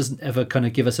doesn't ever kind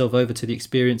of give herself over to the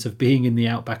experience of being in the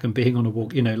outback and being on a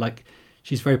walk. Like,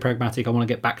 she's very pragmatic. I want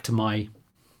to get back to my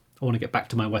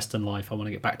Western life. I want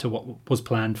to get back to what was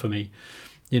planned for me,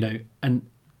 and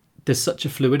there's such a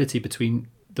fluidity between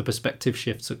the perspective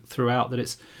shifts throughout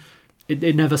that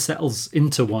it never settles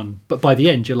into one. But by the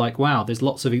end, you're like, wow, there's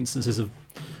lots of instances of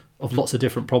lots of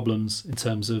different problems in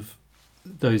terms of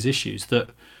those issues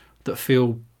that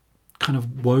feel kind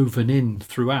of woven in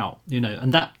throughout,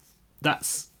 and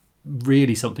that's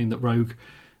really something that Roeg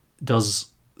does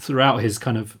throughout his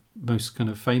kind of most kind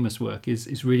of famous work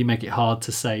is really make it hard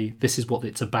to say this is what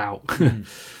it's about,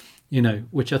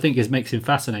 which I think makes him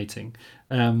fascinating,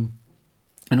 and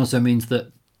also means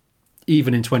that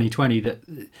even in 2020, that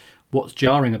what's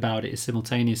jarring about it is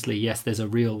simultaneously, yes, there's a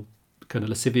real kind of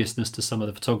lasciviousness to some of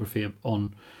the photography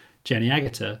on Jenny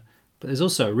Agutter, but there's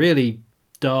also a really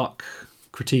dark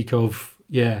critique of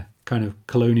kind of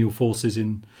colonial forces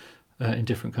in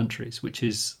different countries, which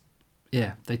is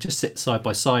they just sit side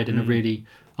by side in a really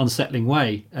unsettling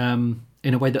way,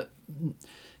 in a way that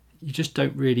you just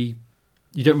don't really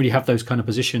have those kind of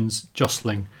positions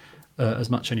jostling as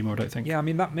much anymore, I don't think. Yeah, I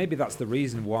mean, maybe that's the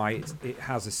reason why it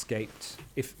has escaped,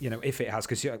 if it has,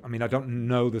 because I don't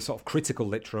know the sort of critical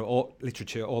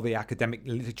literature or the academic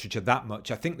literature that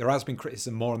much. I think there has been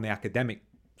criticism more on the academic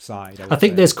side. I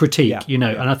think there's critique, and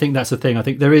I think that's the thing. I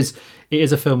think it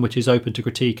is a film which is open to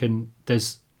critique, and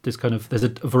there's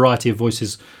a variety of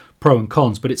voices, pro and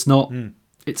cons, but it's not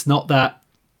that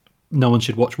no one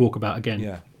should watch Walkabout again.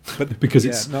 Yeah. But because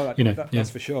that's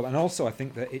for sure. And also, I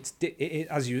think that it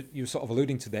as you sort of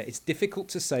alluding to there, it's difficult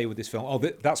to say with this film. Oh,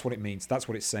 that's what it means. That's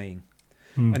what it's saying.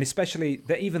 And especially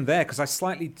that even there, because I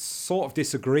slightly sort of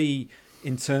disagree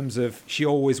in terms of she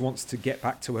always wants to get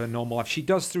back to her normal life. She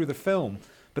does through the film,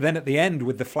 but then at the end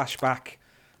with the flashback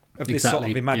of this sort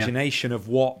of imagination of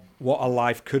what a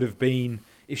life could have been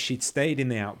if she'd stayed in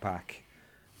the outback,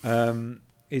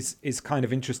 is kind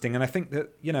of interesting. And I think that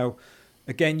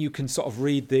again, you can sort of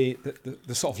read the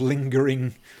sort of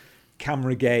lingering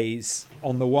camera gaze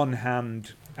on the one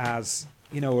hand as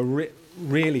a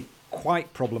really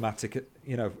quite problematic,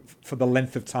 for the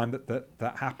length of time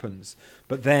that happens.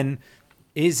 But then,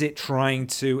 is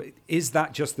that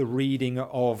just the reading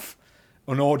of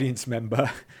an audience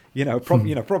member?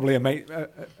 Probably a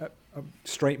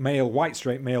white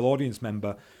straight male audience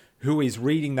member who is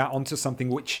reading that onto something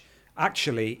which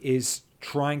actually is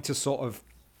trying to sort of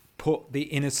put the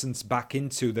innocence back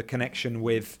into the connection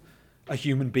with a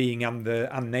human being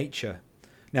and nature.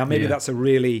 Now, maybe that's a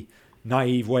really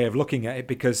naive way of looking at it,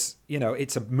 because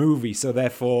it's a movie, so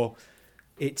therefore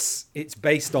it's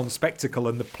based on spectacle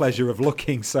and the pleasure of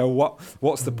looking. So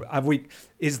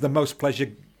is the most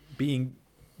pleasure being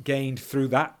gained through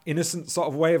that innocent sort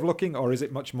of way of looking, or is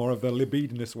it much more of the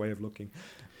libidinous way of looking?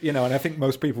 And I think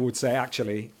most people would say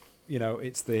actually,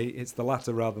 it's the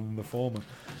latter rather than the former.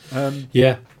 And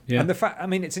the fact,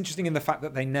 it's interesting in the fact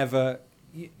that they never,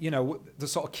 the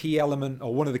sort of key element,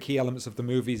 or one of the key elements of the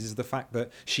movies, is the fact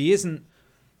that she isn't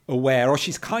aware, or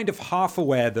she's kind of half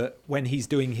aware, that when he's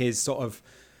doing his sort of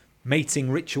mating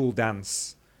ritual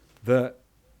dance, that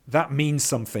means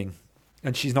something,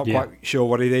 and she's not quite sure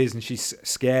what it is, and she's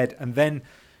scared, and then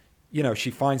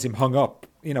she finds him hung up,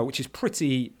 which is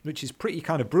pretty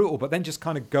kind of brutal, but then just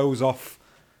kind of goes off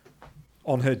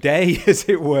on her day, as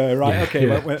it were, right?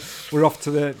 We're off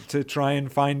to try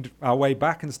and find our way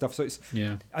back and stuff. So it's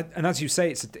and as you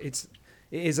say,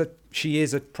 she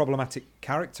is a problematic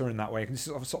character in that way. I can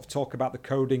sort of talk about the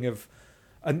coding of,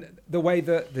 and the way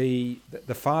that the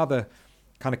father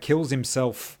kind of kills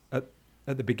himself at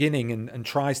the beginning and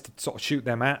tries to sort of shoot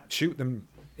them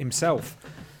himself.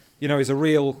 Is a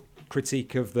real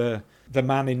critique of the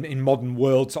man in modern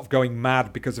world sort of going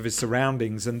mad because of his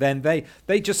surroundings, and then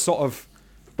they just sort of,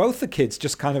 both the kids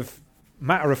just kind of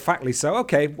matter-of-factly say,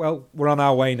 okay, well, we're on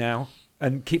our way now,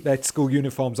 and keep their school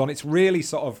uniforms on. It's really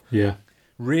sort of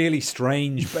really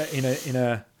strange, but in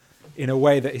a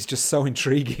way that is just so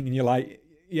intriguing, and you're like,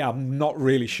 I'm not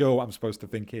really sure what I'm supposed to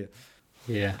think here.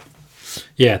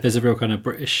 There's a real kind of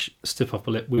British stiff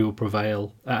upper lip, we will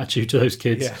prevail attitude to those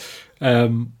kids.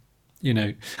 You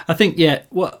know, I think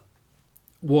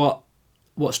what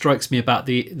strikes me about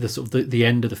the sort of the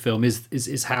end of the film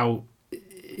is how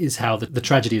the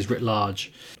tragedy is writ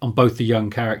large on both the young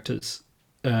characters.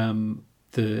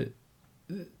 The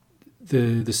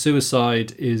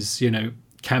suicide is,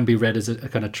 can be read as a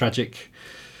kind of tragic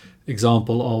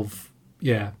example of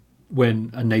when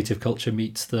a native culture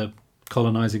meets the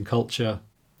colonizing culture,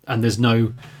 and there's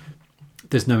no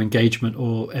engagement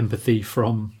or empathy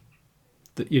from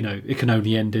it can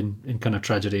only end in kind of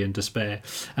tragedy and despair.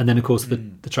 And then of course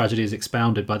the tragedy is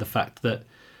expounded by the fact that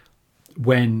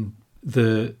when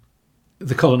the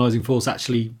colonizing force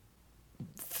actually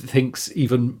thinks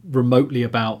even remotely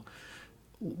about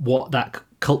what that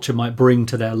culture might bring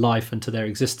to their life and to their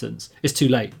existence, it's too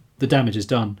late. The damage is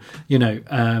done. She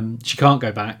can't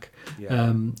go back. She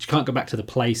can't go back to the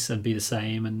place and be the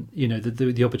same. And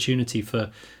the opportunity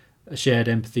for a shared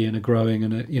empathy and a growing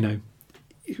and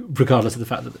regardless of the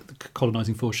fact that the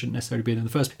colonizing force shouldn't necessarily be there in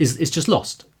the first, is just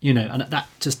lost. And that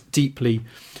just deeply,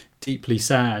 deeply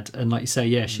sad. And like you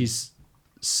say,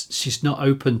 she's not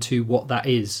open to what that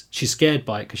is. She's scared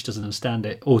by it because she doesn't understand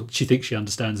it, or she thinks she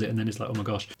understands it, and then it's like, oh my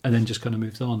gosh, and then just kind of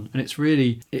moves on. And it's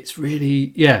really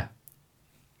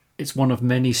it's one of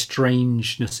many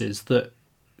strangenesses that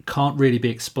can't really be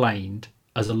explained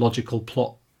as a logical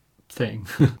plot thing,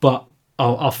 but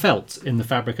are felt in the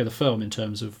fabric of the film in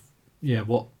terms of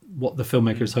what the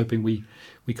filmmaker is hoping we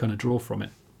kind of draw from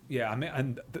it. Yeah, I mean,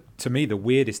 and to me, the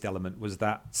weirdest element was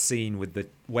that scene with the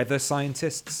weather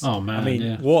scientists. Oh man! I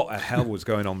mean, what the hell was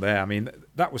going on there? I mean,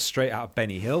 that was straight out of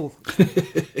Benny Hill.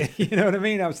 You know what I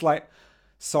mean? I was like,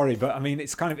 sorry, but I mean,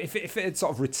 it's kind of if it had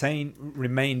sort of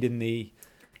remained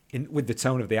with the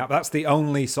tone of the app. That's the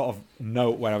only sort of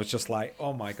note where I was just like,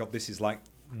 oh my god, this is like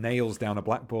nails down a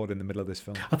blackboard in the middle of this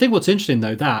film. I think what's interesting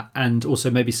though, that and also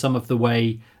maybe some of the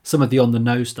on the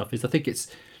nose stuff is, I think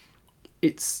it's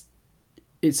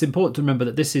important to remember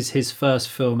that this is his first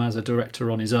film as a director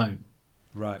on his own.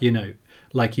 Right.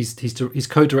 Like he's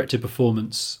co-directed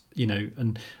performance,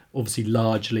 and obviously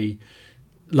largely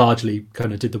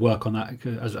kind of did the work on that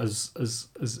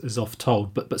as oft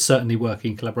told, but certainly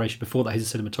working in collaboration. Before that,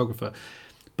 he's a cinematographer.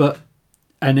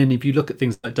 And then if you look at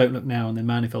things like Don't Look Now and then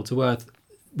Man Who Fell to Earth,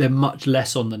 they're much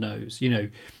less on the nose.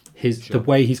 The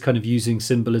way he's kind of using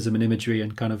symbolism and imagery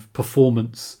and kind of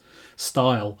performance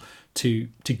style to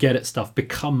get at stuff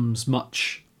becomes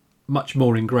much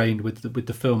more ingrained with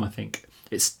the film. I think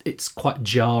it's quite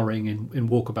jarring in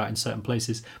Walkabout in certain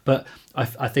places, but I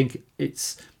think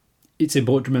it's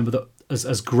important to remember that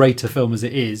as great a film as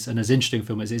it is and as interesting a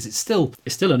film as it is, it's still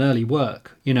an early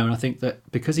work, and I think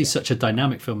that because he's such a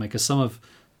dynamic filmmaker,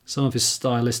 some of his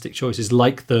stylistic choices,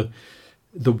 like the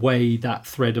way that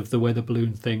thread of the weather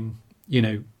balloon thing,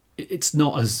 it's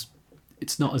not as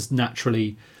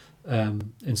naturally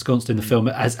ensconced in the film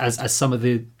as some of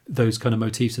those kind of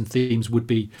motifs and themes would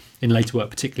be in later work,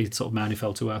 particularly sort of Man Who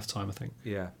Fell to Earth time, I think.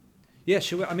 Yeah,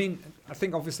 sure. I mean, I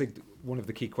think obviously one of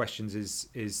the key questions is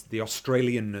the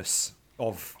Australianness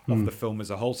of the film as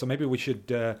a whole. So maybe we should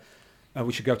go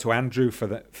to Andrew for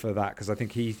that because I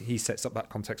think he sets up that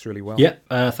context really well.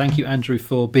 Yeah, thank you, Andrew,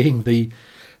 for being the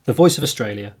voice of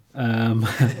Australia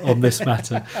on this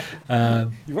matter.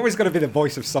 You've always got to be the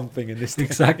voice of something in this.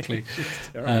 Exactly.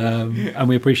 And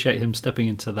we appreciate him stepping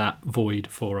into that void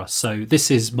for us. So this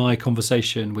is my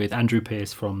conversation with Andrew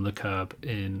Peirce from The Curb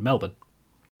in Melbourne.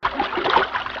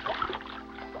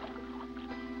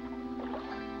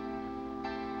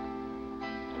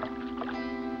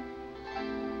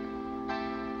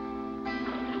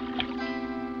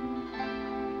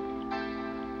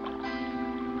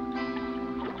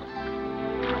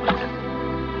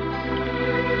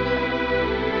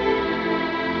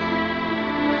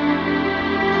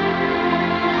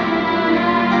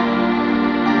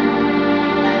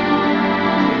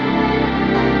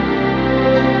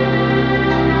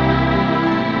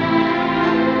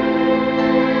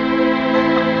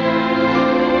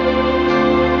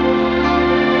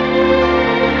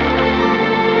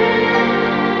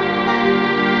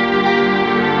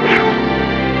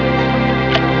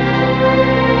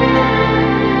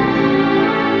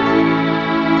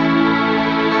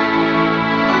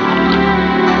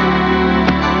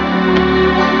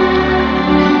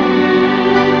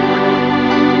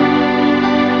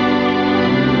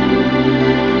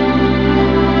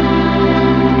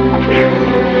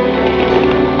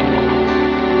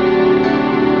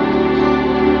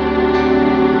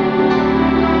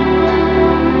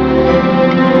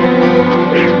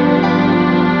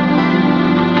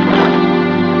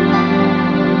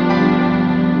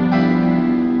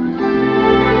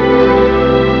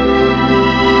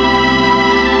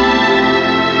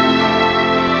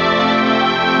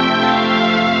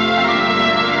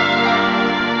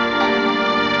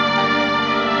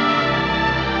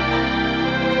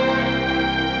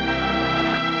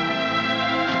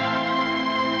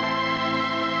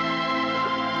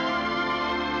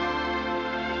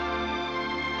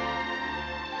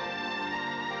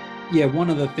 Yeah, one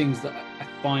of the things that I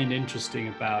find interesting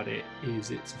about it is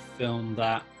it's a film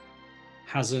that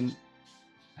hasn't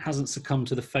succumbed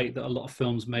to the fate that a lot of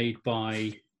films made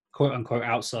by quote unquote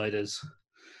outsiders.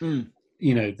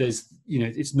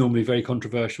 It's normally very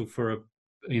controversial for a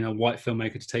white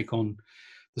filmmaker to take on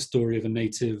the story of a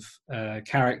native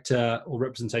character or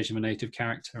representation of a native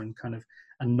character and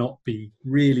not be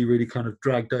really, really kind of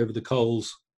dragged over the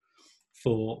coals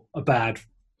for a bad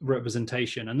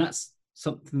representation. And that's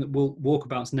something that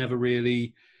Walkabout's never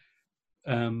really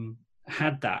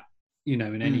had that, in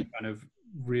any kind of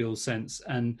real sense.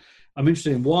 And I'm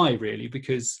interested in why, really,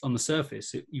 because on the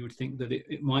surface you would think that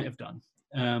it might have done,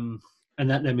 and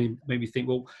that then made me think,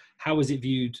 well, how is it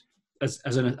viewed as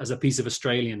a piece of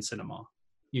Australian cinema?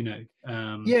 Yeah.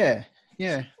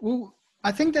 Well,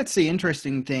 I think that's the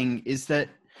interesting thing, is that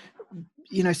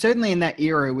certainly in that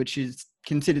era, which is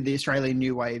considered the Australian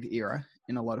New Wave era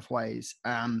in a lot of ways,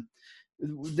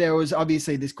 there was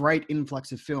obviously this great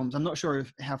influx of films. I'm not sure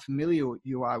how familiar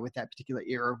you are with that particular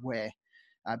era, where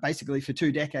basically for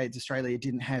 2 decades, Australia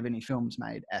didn't have any films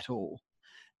made at all.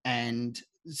 And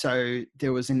so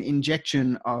there was an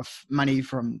injection of money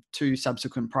from 2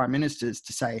 subsequent prime ministers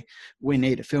to say, we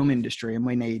need a film industry and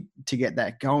we need to get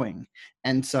that going.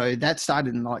 And so that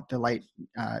started in like the late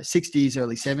 60s,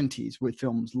 early 70s with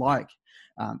films like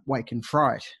Wake and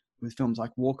Fright, with films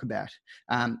like Walkabout.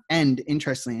 And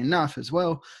interestingly enough as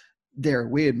well, they're a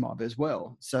weird mob as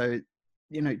well. So,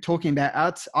 talking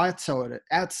about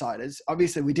outsiders,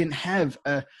 obviously we didn't have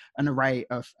an array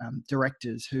of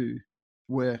directors who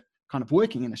were kind of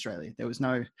working in Australia. There was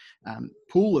no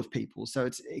pool of people. So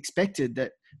it's expected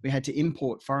that we had to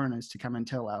import foreigners to come and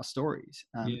tell our stories.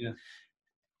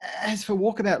 As for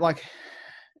Walkabout,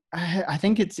 I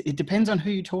think it depends on who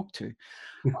you talk to.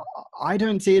 I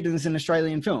don't see it as an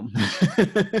Australian film,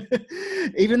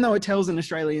 even though it tells an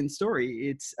Australian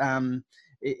story.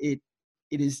 It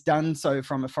is done so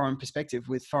from a foreign perspective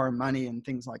with foreign money and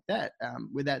things like that.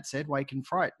 With that said, Wake and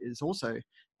Fright is also,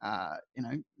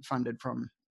 funded from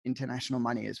international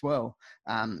money as well,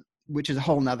 which is a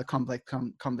whole nother complex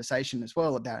conversation as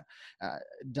well about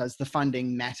does the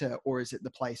funding matter, or is it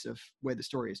the place of where the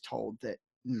story is told that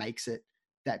makes it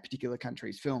that particular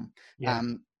country's film?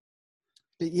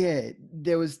 But yeah,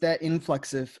 there was that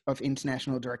influx of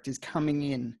international directors coming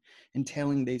in and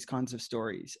telling these kinds of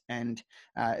stories. And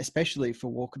especially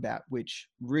for Walkabout, which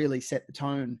really set the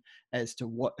tone as to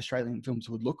what Australian films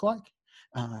would look like.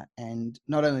 And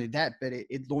not only that, but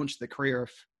it launched the career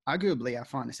of arguably our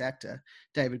finest actor,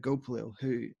 David Gulpilil,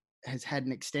 who has had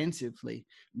an extensively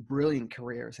brilliant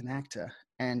career as an actor.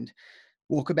 And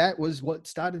Walkabout was what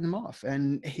started him off.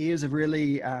 And he is a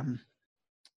really... a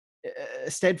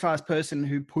steadfast person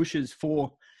who pushes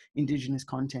for Indigenous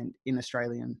content in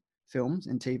Australian films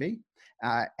and TV.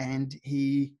 And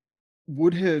he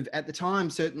would have, at the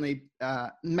time, certainly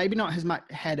maybe not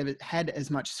had as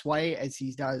much sway as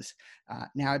he does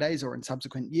nowadays or in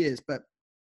subsequent years, but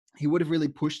he would have really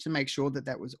pushed to make sure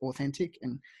that was authentic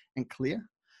and clear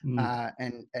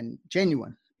and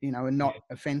genuine, and not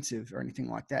offensive or anything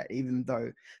like that, even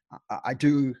though I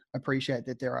do appreciate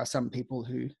that there are some people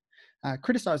who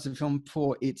criticised the film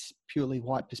for its purely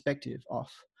white perspective of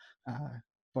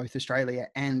both Australia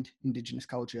and Indigenous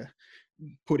culture,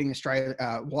 putting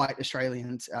white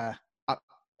Australians up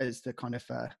as the kind of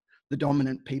the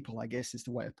dominant people, I guess, is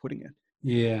the way of putting it.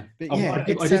 Yeah, but yeah,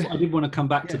 I did want to come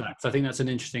back to that, because I think that's an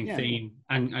interesting theme,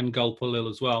 and Gulpilil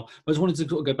as well. But I just wanted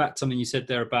to go back to something you said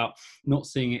there about not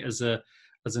seeing it as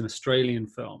an Australian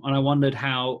film, and I wondered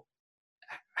how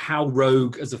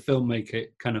Roeg as a filmmaker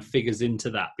kind of figures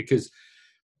into that, because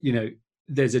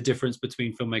there's a difference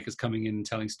between filmmakers coming in and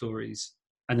telling stories,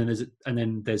 and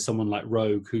then there's someone like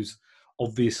Roeg who's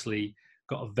obviously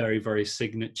got a very, very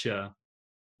signature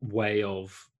way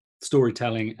of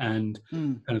storytelling and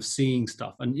kind of seeing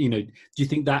stuff. And do you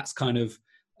think that's kind of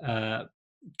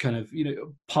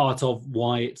part of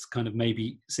why it's kind of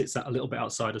maybe sits a little bit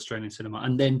outside Australian cinema?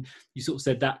 And then you sort of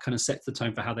said that kind of sets the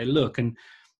tone for how they look. And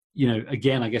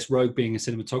again, I guess Roeg being a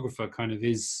cinematographer kind of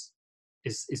is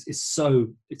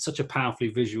such a powerfully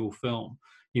visual film.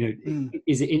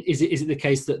 Is it the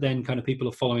case that then kind of people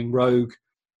are following Roeg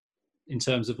in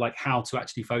terms of like how to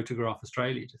actually photograph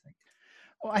Australia, do you think?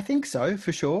 Well, I think so,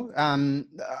 for sure.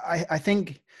 I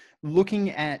think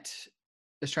looking at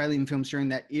Australian films during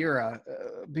that era,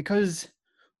 because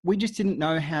we just didn't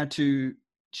know how to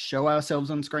show ourselves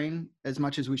on screen as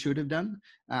much as we should have done.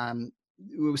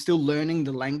 We were still learning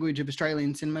the language of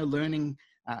Australian cinema, learning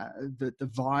the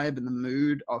vibe and the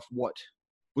mood of what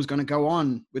was going to go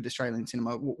on with Australian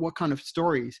cinema. What kind of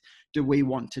stories do we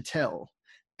want to tell?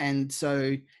 And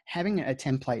so having a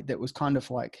template that was kind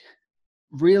of like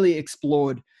really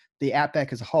explored the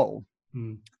outback as a whole,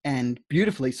 and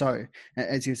beautifully so.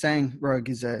 As you're saying, Roeg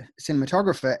is a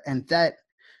cinematographer, and that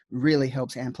really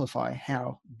helps amplify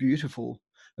how beautiful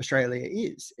Australia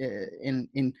is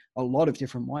in a lot of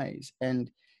different ways. And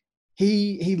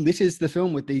he litters the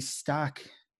film with these stark,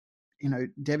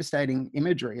 devastating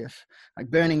imagery of like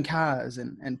burning cars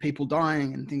and people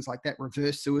dying and things like that,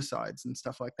 reverse suicides and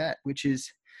stuff like that, which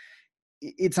is,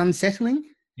 it's unsettling.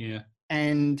 Yeah.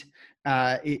 And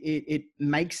it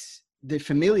makes the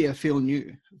familiar feel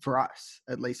new for us,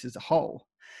 at least as a whole.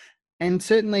 And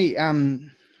certainly,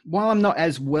 while I'm not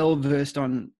as well versed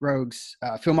on Roeg's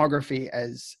filmography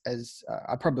as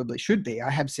I probably should be, I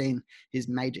have seen his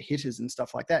major hitters and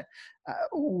stuff like that.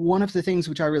 One of the things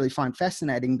which I really find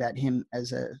fascinating about him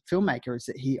as a filmmaker is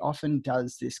that he often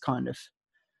does this kind of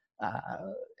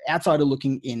outsider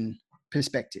looking in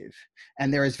perspective,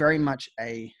 and there is very much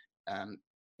a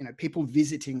people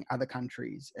visiting other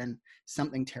countries and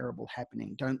something terrible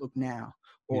happening. Don't look now,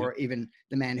 or even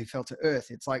The Man Who Fell to Earth.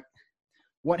 It's like,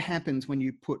 what happens when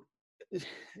you put,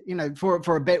 for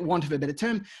want of a better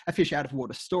term, a fish out of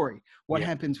water story? What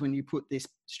happens when you put this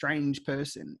strange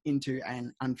person into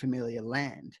an unfamiliar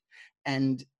land?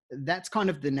 And that's kind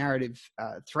of the narrative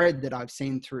thread that I've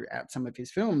seen throughout some of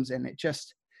his films. And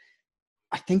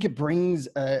I think it brings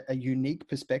a unique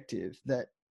perspective that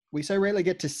we so rarely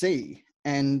get to see.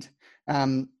 And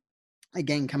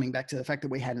again, coming back to the fact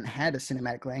that we hadn't had a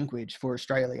cinematic language for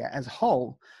Australia as a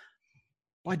whole,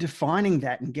 by defining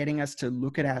that and getting us to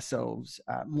look at ourselves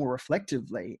more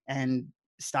reflectively and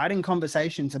starting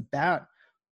conversations about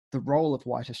the role of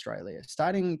white Australia,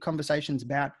 starting conversations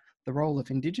about the role of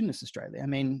Indigenous Australia. I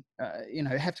mean,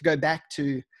 have to go back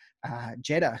to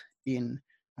Jeddah in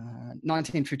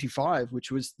 1955,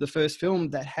 which was the first film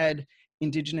that had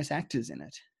Indigenous actors in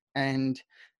it. And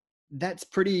that's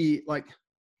pretty, like,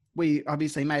 we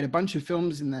obviously made a bunch of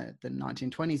films in the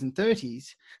 1920s and 30s.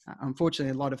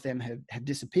 Unfortunately, a lot of them have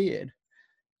disappeared.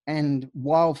 And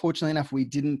while, fortunately enough, we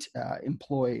didn't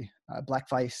employ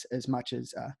blackface as much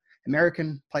as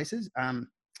American places,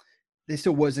 there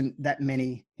still wasn't that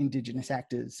many Indigenous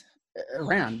actors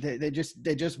around. There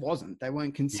just wasn't. They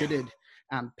weren't considered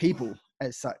people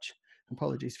as such.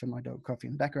 Apologies for my dog coughing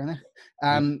in the background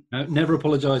there. Never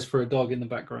apologise for a dog in the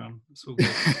background. It's all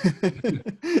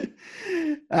good.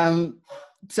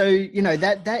 So,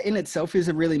 that in itself is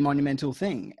a really monumental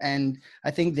thing. And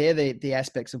I think they're the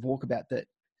aspects of Walkabout that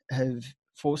have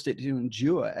forced it to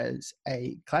endure as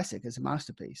a classic, as a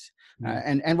masterpiece.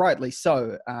 And rightly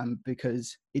so,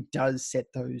 because it does set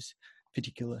those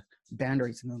particular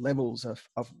boundaries and the levels of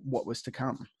what was to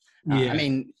come.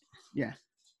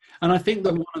 And I think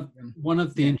that one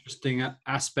of the interesting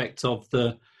aspects of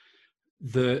the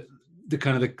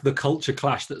kind of the culture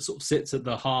clash that sort of sits at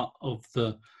the heart of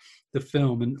the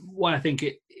film, and why I think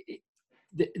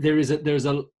there is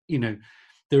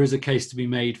a case to be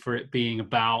made for it being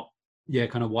about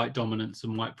kind of white dominance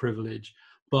and white privilege.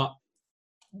 But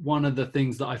one of the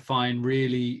things that I find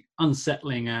really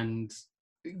unsettling and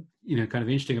kind of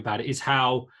interesting about it is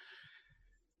how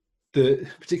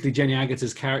particularly Jenny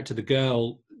Agutter's character, the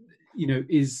girl,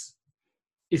 is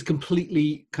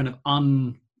completely kind of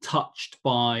untouched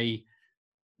by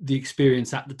the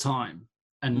experience at the time,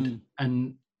 and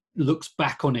looks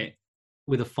back on it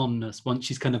with a fondness once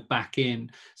she's kind of back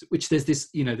in, which there's this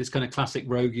this kind of classic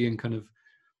Roegian kind of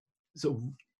sort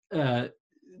of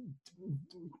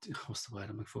what's the word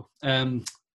I'm looking for,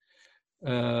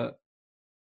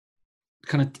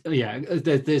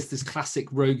 there's this classic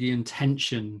Roegian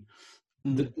tension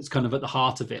that's kind of at the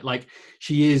heart of it. Like,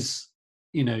 she is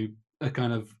a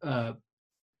kind of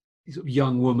sort of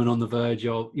young woman on the verge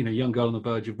of young girl on the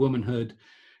verge of womanhood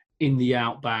in the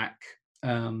outback,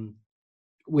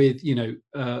 with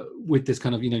this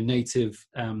kind of native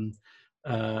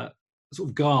sort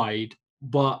of guide,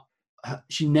 but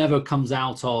she never comes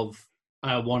out of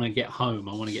I want to get home,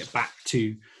 I want to get back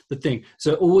to the thing.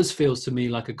 So it always feels to me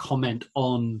like a comment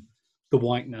on the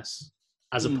whiteness,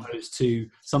 as opposed to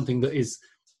something that is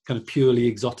kind of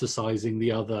purely exoticizing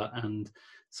the other and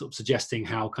sort of suggesting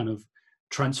how kind of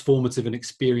transformative an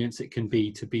experience it can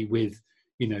be to be with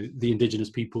the Indigenous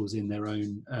peoples in their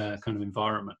own kind of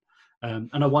environment.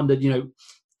 And I wondered,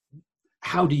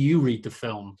 how do you read the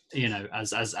film,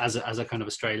 as a kind of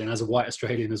Australian, as a white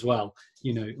Australian as well?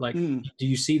 Do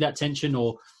you see that tension,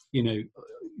 or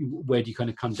where do you kind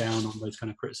of come down on those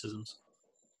kind of criticisms?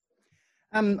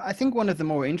 I think one of the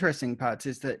more interesting parts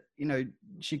is that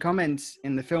she comments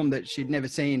in the film that she'd never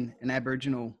seen an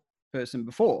Aboriginal person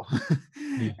before,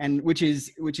 and which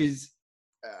is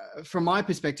from my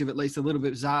perspective at least a little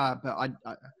bit bizarre. But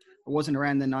wasn't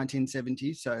around the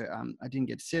 1970s, so I didn't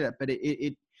get to see that. But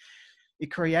it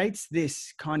creates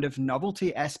this kind of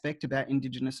novelty aspect about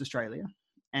Indigenous Australia,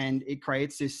 and it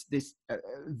creates this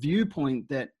viewpoint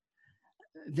that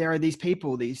there are these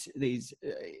people, these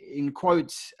in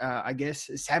quotes, I guess,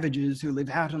 savages who live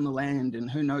out on the land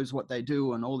and who knows what they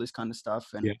do and all this kind of stuff.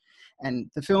 And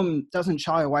the film doesn't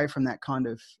shy away from that kind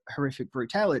of horrific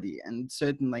brutality. And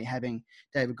certainly having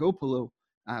David Gulpilil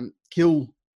kill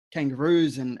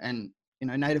kangaroos and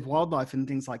native wildlife and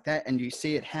things like that, and you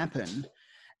see it happen,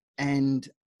 and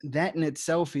that in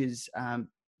itself is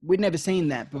we'd never seen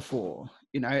that before,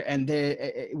 and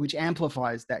which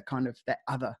amplifies that kind of that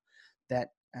other. That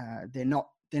they're not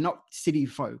city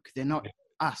folk, they're not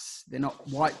us, they're not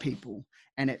white people,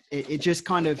 and it just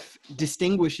kind of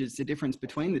distinguishes the difference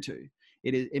between the two.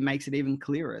 It makes it even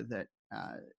clearer that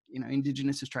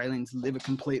Indigenous Australians live a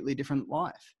completely different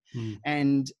life.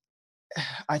 And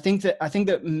I think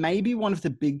that maybe one of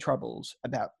the big troubles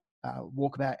about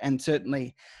Walkabout, and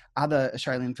certainly other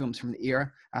Australian films from the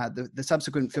era, the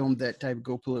subsequent film that David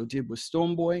Gulpilil did was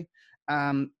Storm Boy,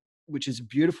 which is a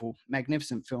beautiful,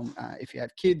 magnificent film. If you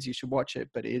have kids, you should watch it,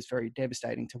 but it is very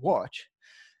devastating to watch.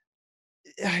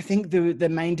 I think the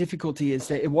main difficulty is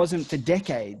that it wasn't for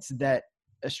decades that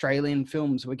Australian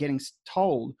films were getting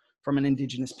told from an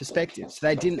Indigenous perspective. So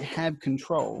they didn't have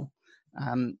control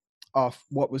of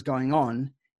what was going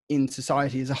on in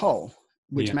society as a whole,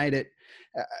 which made it,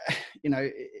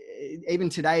 even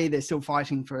today, they're still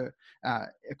fighting for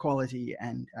equality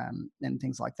and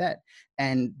things like that.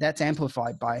 And that's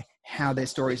amplified by how their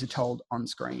stories are told on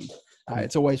screen.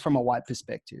 It's always from a white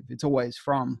perspective. It's always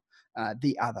from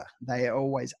the other. They are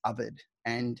always othered.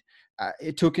 And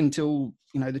it took until,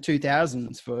 the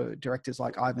 2000s for directors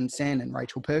like Ivan Sen and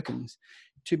Rachel Perkins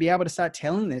to be able to start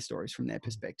telling their stories from their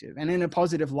perspective. And in a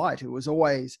positive light, it was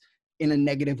always in a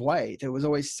negative way. There was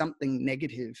always something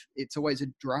negative. It's always a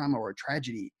drama or a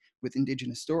tragedy with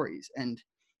Indigenous stories. And,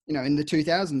 in the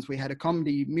 2000s, we had a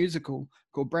comedy musical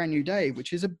called Brand New Day,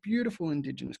 which is a beautiful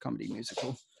Indigenous comedy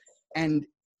musical. And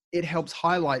it helps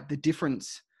highlight the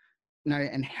difference,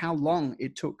 and how long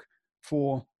it took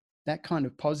for that kind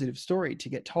of positive story to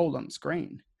get told on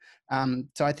screen.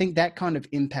 So I think that kind of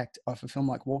impact of a film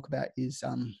like Walkabout is,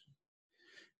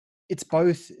 it's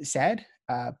both sad,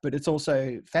 but it's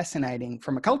also fascinating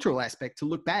from a cultural aspect to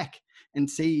look back and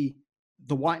see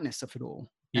the whiteness of it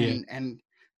all. And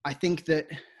I think that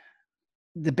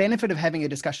the benefit of having a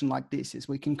discussion like this is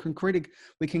we can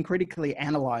critically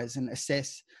analyze and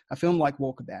assess a film like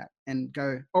Walkabout and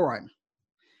go, all right,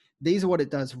 these are what it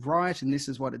does right and this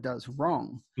is what it does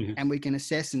wrong. And we can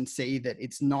assess and see that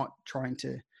it's not trying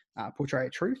to portray a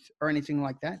truth or anything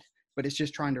like that, but it's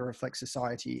just trying to reflect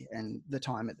society and the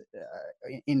time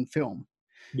in film.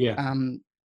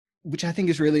 Which I think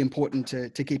is really important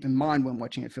to keep in mind when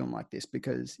watching a film like this,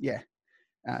 because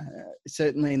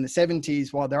certainly in the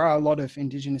 70s, while there are a lot of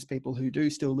Indigenous people who do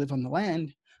still live on the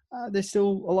land, there's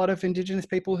still a lot of Indigenous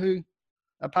people who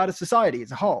are part of society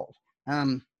as a whole.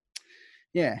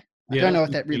 I don't know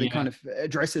if that really kind of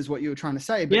addresses what you were trying to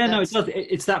say. But no, it does.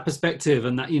 It's that perspective,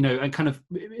 and that, and kind of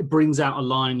it brings out a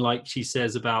line like she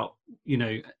says about,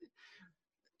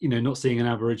 not seeing an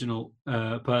Aboriginal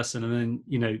person, and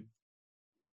then,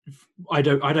 I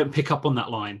don't pick up on that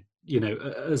line,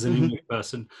 as an English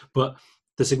person, but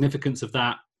the significance of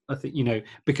that, I think,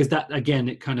 because that, again,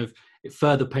 it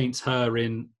further paints her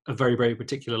in a very, very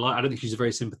particular light. I don't think she's a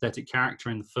very sympathetic character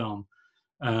in the film.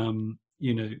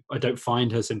 I don't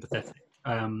find her sympathetic.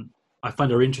 I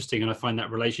find her interesting, and I find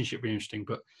that relationship really interesting.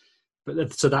 But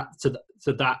so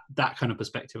that kind of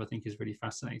perspective, I think, is really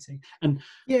fascinating. And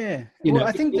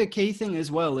I think the key thing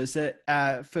as well is that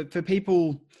for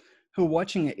people who are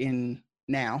watching it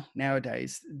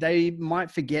nowadays, they might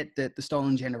forget that the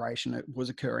stolen generation was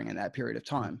occurring in that period of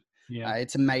time.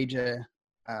 It's a major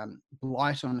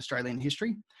blight on Australian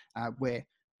history, where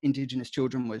Indigenous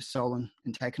children were stolen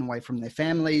and taken away from their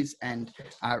families and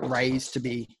raised to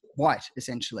be white,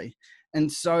 essentially.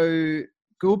 And so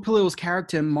Gulpilil's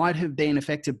character might have been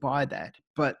affected by that,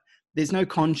 but there's no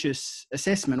conscious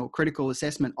assessment or critical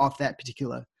assessment of that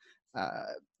particular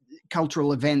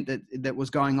cultural event that was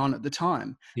going on at the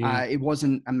time. It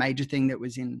wasn't a major thing that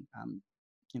was in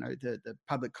the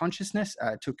public consciousness.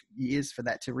 It took years for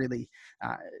that to really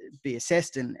be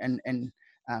assessed and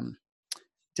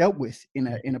dealt with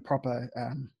in a proper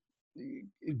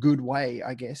good way,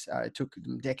 I guess. It took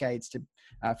them decades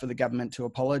for the government to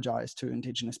apologise to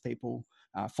Indigenous people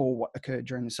for what occurred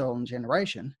during the stolen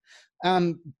generation.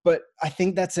 But I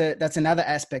think that's another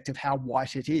aspect of how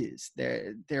white it is.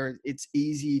 It's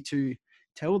easy to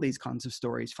tell these kinds of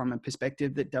stories from a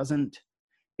perspective that doesn't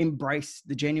embrace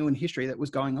the genuine history that was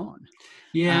going on.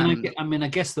 Yeah, and I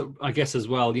guess as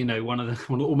well, you know, one of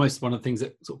the things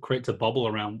that sort of creates a bubble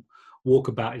around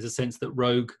Walkabout is a sense that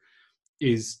Roeg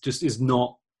is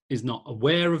not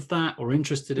aware of that or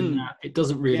interested in that. It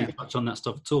doesn't really touch on that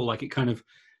stuff at all. Like, it kind of,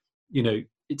 you know,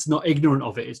 it's not ignorant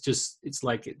of it. It's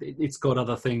like it's got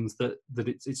other things that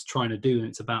it's trying to do, and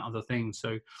it's about other things.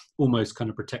 So almost kind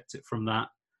of protects it from that.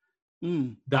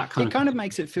 That kind of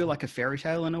makes it feel like a fairy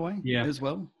tale in a way, as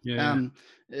well.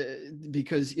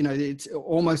 Because, you know, it's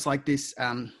almost like this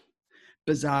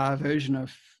bizarre version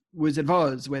of Wizard of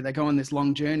Oz, where they go on this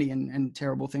long journey and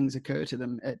terrible things occur to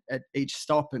them at each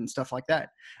stop and stuff like that.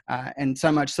 And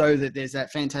so much so that there's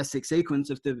that fantastic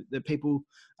sequence of the people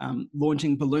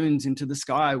launching balloons into the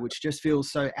sky, which just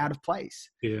feels so out of place.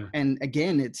 Yeah. And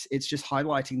again, it's just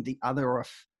highlighting the other of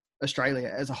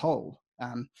Australia as a whole.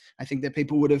 I think that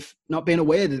people would have not been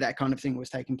aware that kind of thing was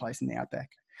taking place in the outback.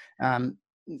 I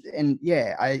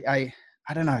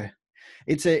don't know.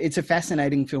 It's a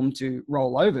fascinating film to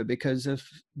roll over because of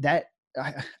that.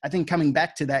 I think coming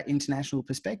back to that international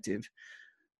perspective,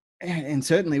 and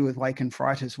certainly with Wake and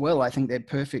Fright as well, I think they're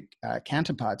perfect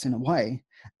counterparts in a way.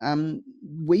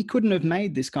 We couldn't have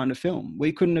made this kind of film.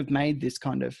 We couldn't have made this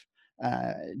kind of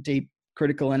deep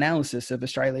critical analysis of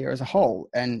Australia as a whole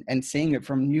and seeing it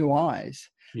from new eyes.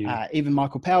 Even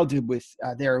Michael Powell did with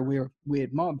They're a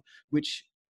Weird Mob, which,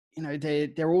 you know,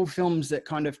 they're all films that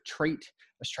kind of treat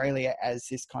Australia as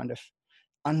this kind of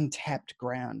untapped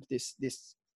ground, this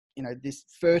you know, this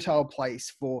fertile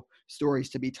place for stories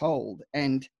to be told,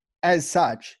 and as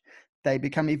such they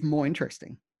become even more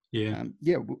interesting.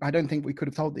 I don't think we could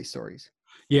have told these stories.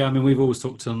 I mean, we've always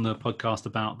talked on the podcast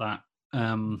about that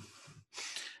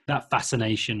that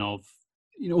fascination of,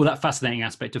 you know, or that fascinating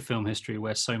aspect of film history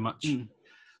where so much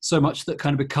that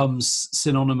kind of becomes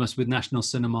synonymous with national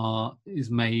cinema is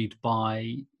made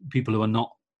by people who are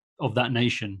not of that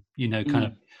nation, you know, kind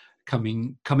of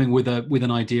coming with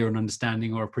an idea, an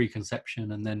understanding, or a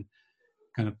preconception, and then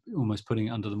kind of almost putting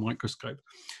it under the microscope.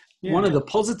 One of the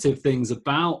positive things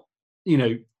about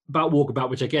Walkabout,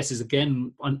 which I guess is,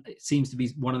 again, it seems to be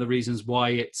one of the reasons why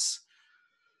it's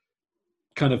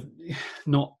kind of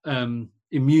not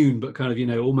immune, but kind of, you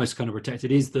know, almost kind of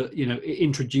protected, is that, you know, it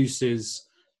introduces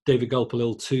David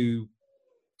Gulpilil to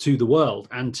the world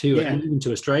and even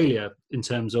to Australia in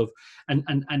terms of,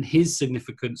 and his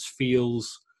significance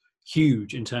feels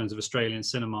huge in terms of Australian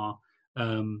cinema,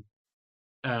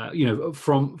 you know,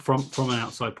 from an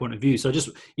outside point of view. So just,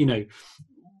 you know,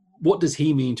 what does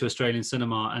he mean to Australian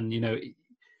cinema, and you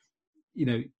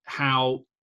know how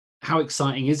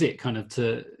exciting is it kind of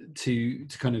to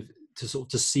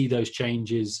see those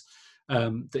changes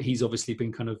that he's obviously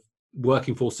been kind of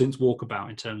working for since Walkabout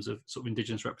in terms of sort of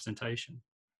Indigenous representation?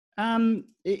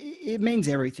 It means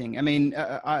everything. I mean,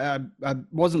 I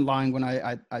wasn't lying when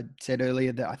I said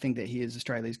earlier that I think that he is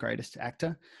Australia's greatest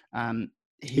actor.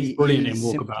 He's brilliant in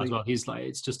Walkabout as well. He's like,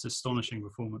 it's just astonishing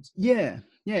performance. Yeah.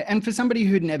 And for somebody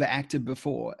who'd never acted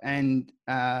before, and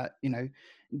you know,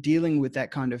 dealing with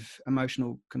that kind of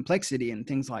emotional complexity and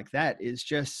things like that is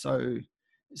just so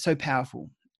powerful.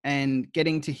 And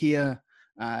getting to hear,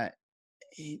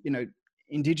 you know,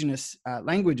 Indigenous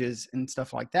languages and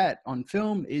stuff like that on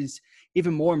film is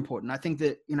even more important. I think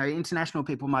that, you know, international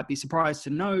people might be surprised to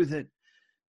know that,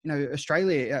 you know,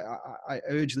 Australia, I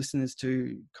urge listeners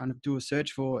to kind of do a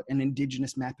search for an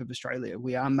Indigenous map of Australia.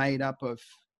 We're made up of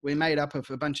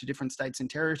a bunch of different states and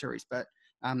territories, but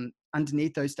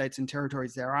underneath those states and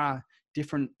territories, there are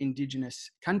different Indigenous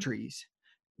countries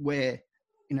where,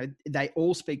 you know, they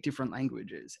all speak different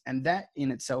languages. And that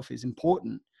in itself is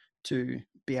important to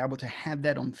be able to have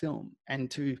that on film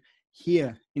and to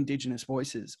hear Indigenous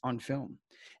voices on film.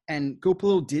 And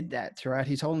Gulpilil did that throughout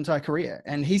his whole entire career.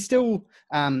 And he still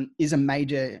is a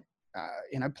major,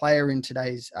 you know, player in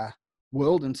today's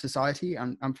world and society.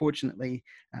 Unfortunately,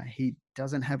 he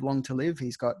doesn't have long to live.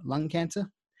 He's got lung cancer.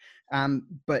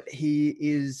 But he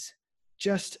is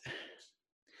just,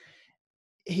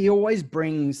 he always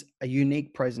brings a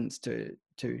unique presence to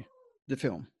the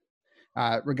film.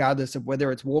 Regardless of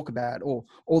whether it's Walkabout or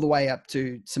all the way up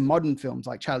to some modern films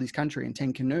like Charlie's Country and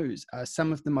 10 Canoes, are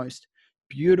some of the most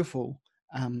beautiful,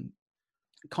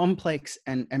 complex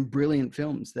and brilliant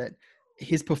films that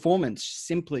his performance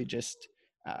simply just,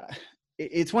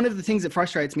 it's one of the things that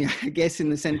frustrates me, I guess, in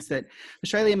the sense that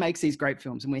Australia makes these great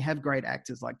films and we have great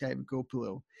actors like David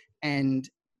Gulpilil, and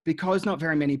because not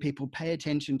very many people pay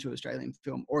attention to Australian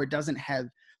film, or it doesn't have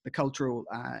the cultural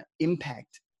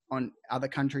impact on other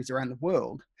countries around the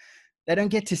world, they don't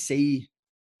get to see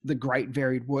the great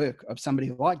varied work of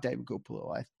somebody like David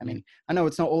Gulpilil. I mean, I know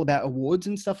it's not all about awards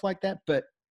and stuff like that, but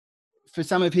for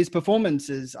some of his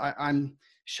performances, I'm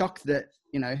shocked that,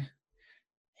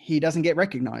 he doesn't get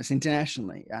recognized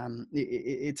internationally.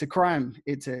 It's a crime.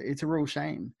 It's a real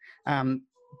shame.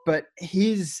 But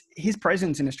his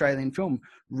presence in Australian film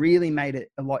really made it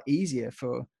a lot easier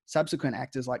for subsequent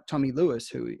actors like Tommy Lewis,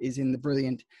 who is in the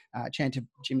brilliant Chant of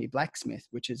Jimmy Blacksmith,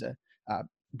 which is a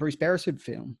Bruce Beresford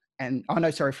film.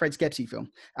 Fred Skepsey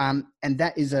film. And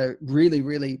that is a really,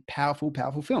 really powerful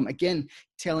film. Again,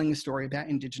 telling a story about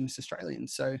Indigenous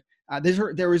Australians. So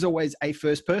there is always a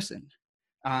first person.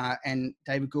 And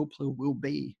David Goldblum will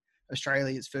be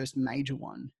Australia's first major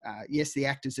one. Yes, the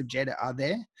actors of Jeddah are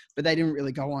there, but they didn't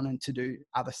really go on and to do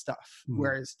other stuff.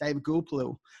 Whereas David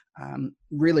Goldblum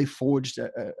really forged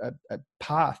a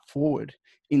path forward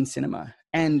in cinema.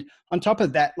 And on top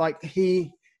of that, like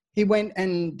he went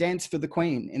and danced for the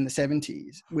Queen in the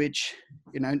 70s, which,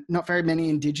 not very many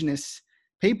Indigenous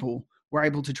people were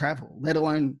able to travel, let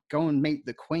alone go and meet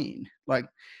the Queen. Like,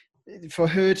 for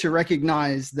her to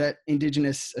recognize that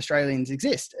Indigenous Australians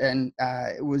exist, and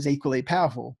it was equally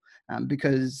powerful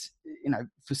because,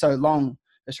 for so long,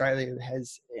 Australia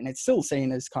has, and it's still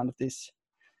seen as kind of this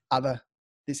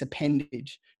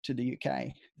appendage to the UK,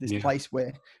 this place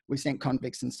where we sent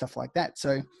convicts and stuff like that.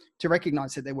 So to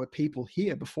recognize that there were people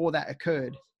here before that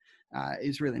occurred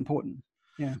is really important.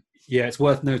 Yeah. Yeah, it's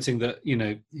worth noting that,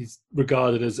 he's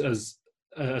regarded as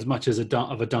much as a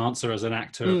dancer as an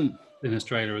actor in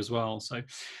Australia as well. So,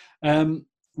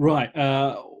 right,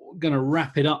 going to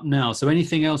wrap it up now. So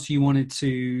anything else you wanted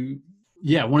to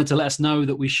let us know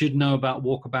that we should know about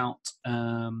Walkabout,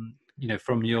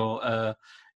 from your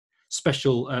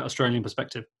special Australian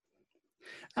perspective?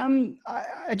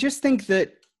 I just think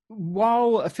that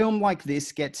while a film like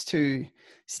this gets to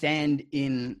stand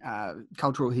in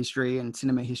cultural history and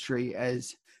cinema history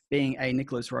as being a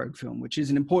Nicholas Roeg film, which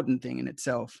is an important thing in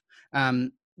itself,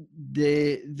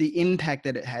 the impact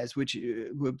that it has, which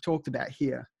we've talked about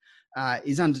here,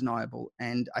 is undeniable.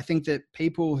 And I think that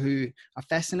people who are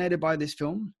fascinated by this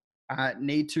film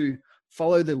need to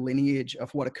follow the lineage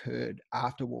of what occurred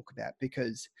after Walkabout,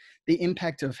 because the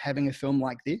impact of having a film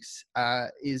like this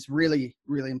is really,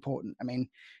 really important. I mean,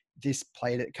 this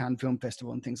played at Cannes Film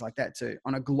Festival and things like that. So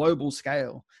on a global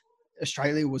scale,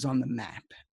 Australia was on the map.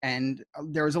 And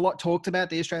there is a lot talked about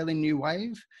the Australian New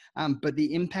Wave, but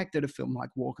the impact that a film like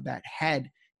Walkabout had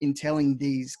in telling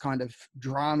these kind of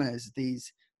dramas,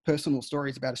 these personal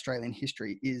stories about Australian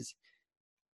history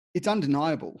it's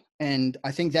undeniable. And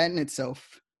I think that in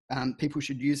itself, people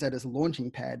should use that as a launching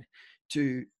pad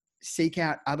to seek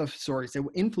out other stories that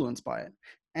were influenced by it.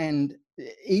 And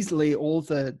easily all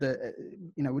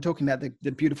we're talking about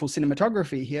the beautiful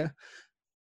cinematography here.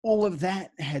 All of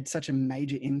that had such a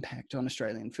major impact on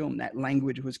Australian film. That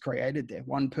language was created there.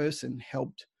 One person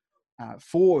helped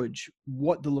forge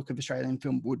what the look of Australian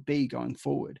film would be going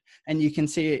forward. And you can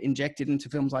see it injected into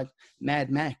films like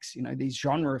Mad Max, these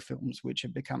genre films, which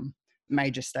have become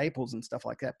major staples and stuff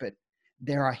like that. But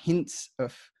there are hints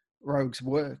of Roeg's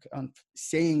work on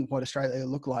seeing what Australia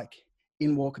looked like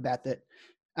in Walkabout that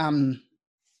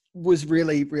was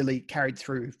really, really carried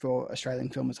through for Australian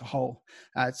film as a whole.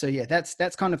 So yeah,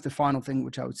 that's kind of the final thing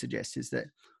which I would suggest, is that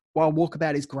while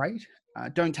Walkabout is great,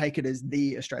 don't take it as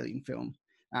the Australian film.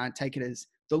 Take it as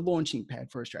the launching pad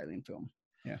for Australian film.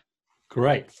 Yeah.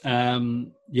 Great.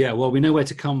 Well, we know where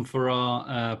to come for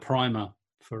our primer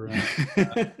for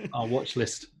our watch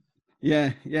list.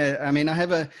 Yeah. I mean, I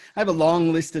have a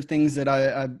long list of things that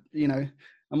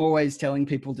I'm always telling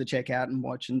people to check out and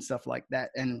watch and stuff like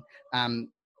that. And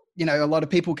a lot of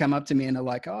people come up to me and are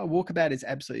like, "Oh, Walkabout is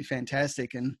absolutely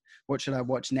fantastic, and what should I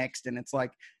watch next?" And it's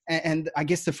like, and I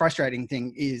guess the frustrating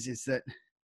thing is that,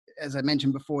 as I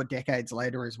mentioned before, decades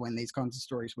later is when these kinds of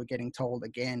stories were getting told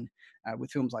again,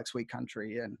 with films like Sweet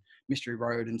Country and Mystery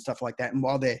Road and stuff like that. And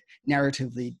while they're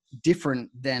narratively different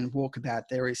than Walkabout,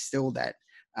 there is still that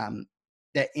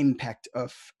impact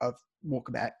of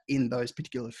Walkabout in those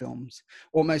particular films,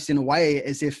 almost in a way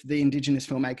as if the Indigenous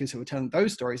filmmakers who are telling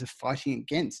those stories are fighting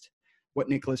against what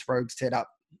Nicholas Roeg set up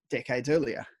decades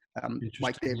earlier.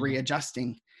 Like they're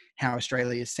readjusting how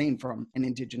Australia is seen from an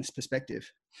Indigenous perspective.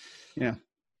 Yeah.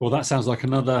 Well, that sounds like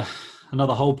another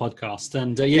whole podcast.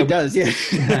 And it does, yeah.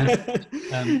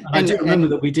 And I do remember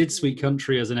that we did Sweet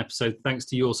Country as an episode thanks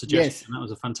to your suggestion. Yes. And that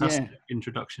was a fantastic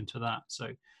introduction to that. So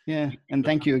yeah, and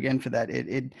thank you again for that.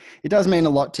 It does mean a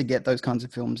lot to get those kinds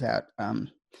of films out,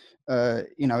 and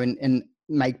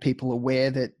make people aware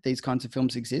that these kinds of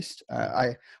films exist.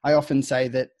 I often say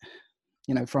that,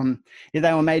 if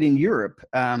they were made in Europe,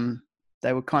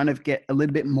 they would kind of get a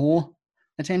little bit more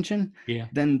attention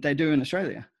than they do in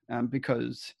Australia,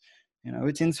 because you know,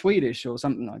 it's in Swedish or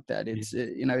something like that. It's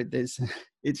you know, there's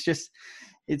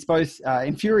it's both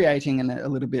infuriating and a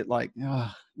little bit like,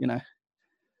 oh, you know,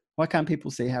 why can't people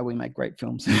see how we make great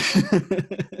films?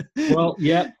 Well,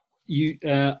 yeah,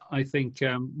 I think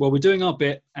well, we're doing our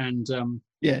bit, and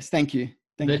yes, thank you.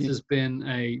 This has been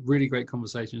a really great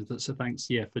conversation. So thanks,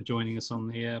 for joining us on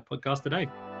the podcast today.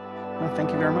 Well,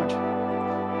 thank you very much.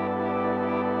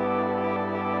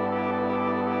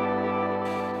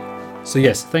 So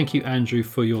yes, thank you, Andrew,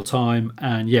 for your time,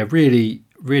 and really,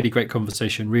 really great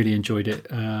conversation. Really enjoyed it,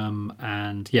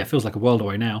 and it feels like a world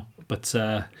away now. But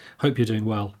hope you're doing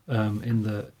well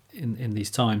in these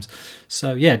times.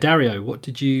 So Dario, what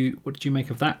did you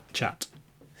make of that chat?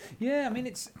 Yeah, I mean,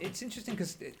 it's interesting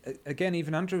because, again,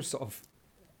 even Andrew sort of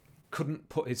couldn't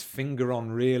put his finger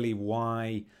on really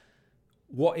why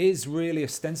what is really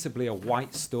ostensibly a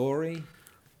white story.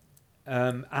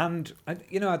 And,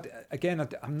 you know, again,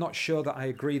 I'm not sure that I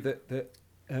agree that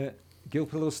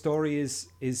Gilpillo's story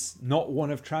is not one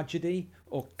of tragedy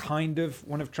or kind of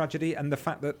one of tragedy. And the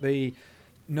fact that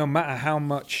no matter how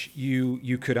much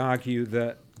you could argue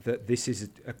that this is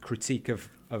a critique of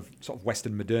sort of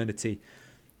Western modernity,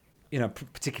 you know,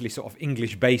 particularly sort of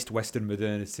English-based Western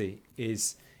modernity,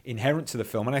 is inherent to the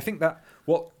film. And I think that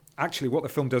what the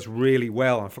film does really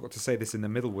well, and I forgot to say this in the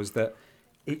middle, was that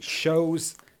it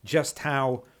shows just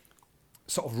how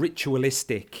sort of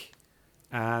ritualistic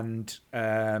and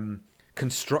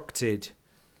constructed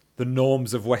the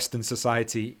norms of Western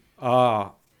society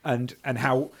are, and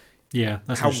how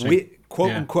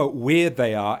quote unquote weird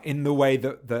they are, in the way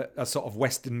that a sort of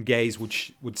Western gaze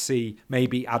would see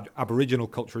maybe Aboriginal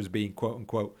culture as being quote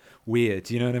unquote weird.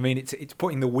 You know what I mean? It's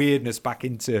putting the weirdness back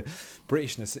into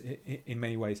Britishness in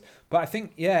many ways. But I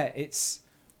think it's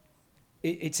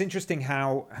interesting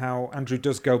how Andrew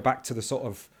does go back to the sort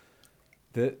of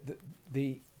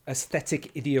the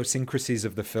aesthetic idiosyncrasies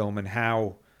of the film, and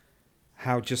how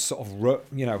just sort of,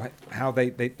 you know, how they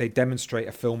demonstrate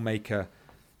a filmmaker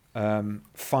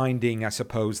finding, I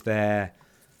suppose, their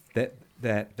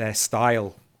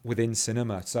style within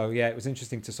cinema. So it was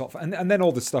interesting to sort of, and then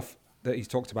all the stuff that he's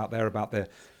talked about there about the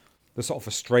sort of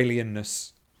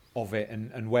Australianness of it,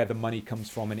 and where the money comes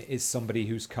from, and it is somebody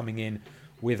who's coming in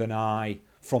with an eye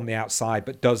from the outside,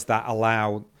 but does that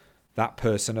allow that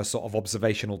person a sort of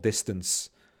observational distance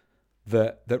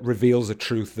that reveals a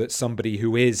truth that somebody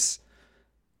who is,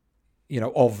 you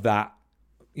know, of that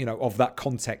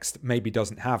context maybe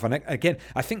doesn't have. And again,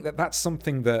 I think that's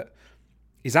something that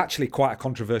is actually quite a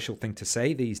controversial thing to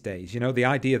say these days. You know, the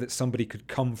idea that somebody could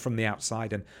come from the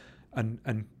outside and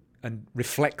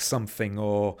reflect something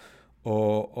or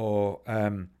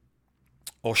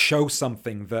show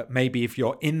something that maybe if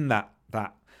you're in that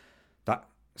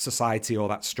society or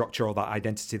that structure or that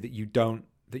identity that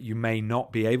you may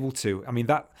not be able to. I mean,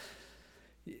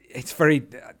 it's very,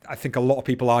 I think a lot of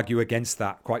people argue against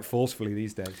that quite forcefully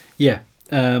these days. Yeah,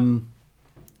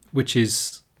 which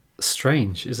is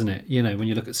strange, isn't it? You know, when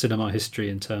you look at cinema history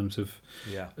in terms of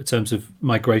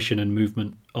migration and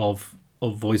movement of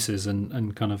voices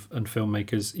and kind of and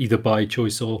filmmakers, either by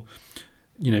choice or,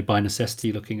 you know, by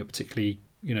necessity, looking at particularly,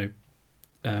 you know,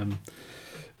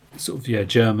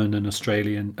 German and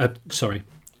Australian.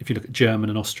 If you look at German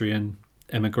and Austrian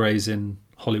emigres in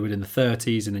Hollywood in the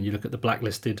 30s, and then you look at the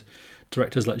blacklisted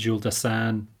directors like Jules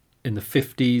Dassin in the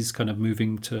 50s, kind of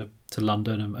moving to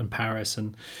London and Paris,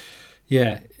 and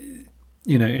you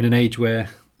know, in an age where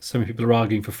so many people are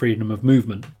arguing for freedom of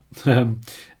movement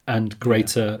and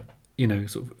greater, you know,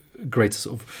 greater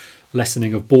sort of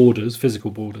lessening of borders,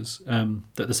 physical borders.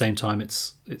 But at the same time,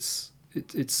 it's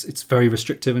very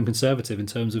restrictive and conservative in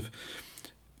terms of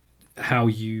how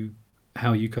you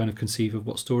kind of conceive of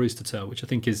what stories to tell, which I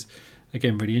think is,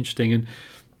 again, really interesting. And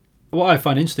what I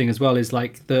find interesting as well is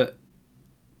like that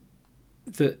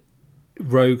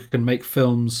Roeg can make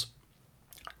films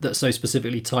that are so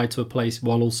specifically tied to a place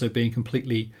while also being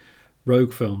completely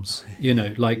Roeg films. You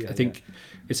know, like I think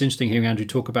it's interesting hearing Andrew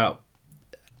talk about,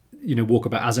 you know,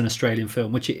 Walkabout as an Australian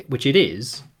film, which it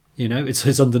is. You know,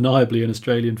 it's undeniably an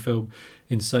Australian film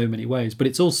in so many ways, but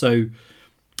it's also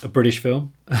a British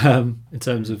film in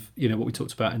terms of, you know, what we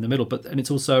talked about in the middle. And it's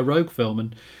also a Roeg film,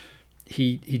 and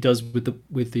he does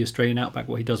with the Australian outback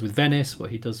what he does with Venice,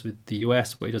 what he does with the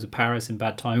US, what he does with Paris in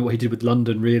Bad Time, what he did with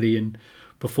London, really in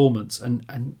Performance,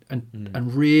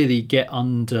 and really get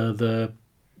under the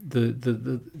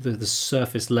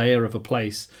surface layer of a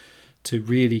place to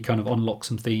really kind of unlock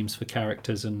some themes for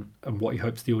characters and what he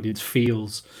hopes the audience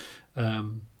feels,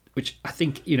 which I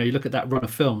think, you know, you look at that run of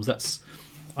films,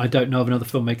 I don't know of another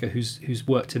filmmaker who's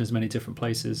worked in as many different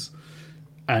places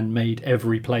and made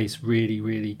every place really,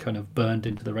 really kind of burned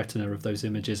into the retina of those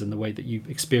images and the way that you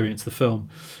experience the film,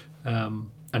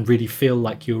 and really feel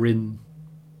like you're in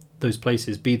those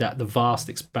places, be that the vast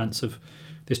expanse of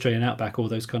the Australian outback or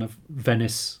those kind of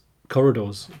Venice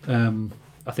corridors.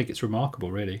 I think it's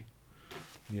remarkable, really.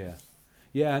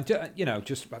 Yeah, and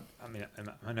just I mean,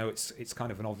 I know it's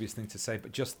kind of an obvious thing to say,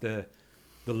 but just the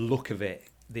look of it,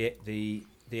 the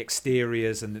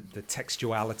exteriors and the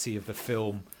textuality of the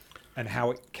film, and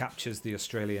how it captures the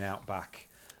Australian outback,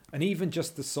 and even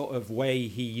just the sort of way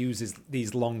he uses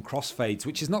these long crossfades,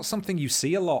 which is not something you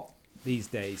see a lot these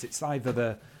days. It's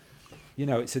either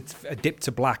it's a dip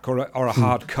to black or a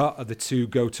hard cut are the two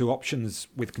go-to options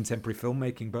with contemporary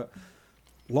filmmaking, but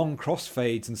long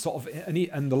crossfades and sort of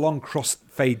and the long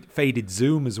faded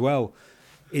zoom as well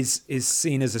is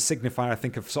seen as a signifier, I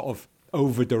think, of sort of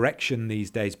over direction these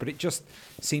days. But it just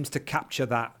seems to capture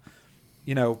that,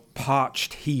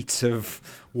 parched heat of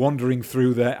wandering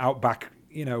through the outback,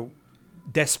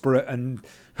 desperate and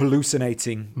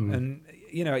hallucinating, and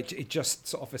it just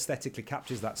sort of aesthetically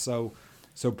captures that so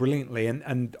brilliantly,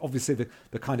 and obviously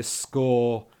the kind of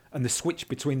score and the switch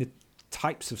between the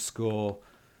types of score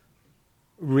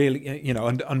really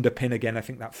underpin again, I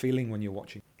think, that feeling when you're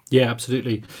watching. Yeah,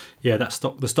 absolutely. Yeah,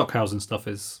 the Stockhausen stuff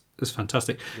is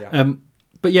fantastic. Yeah.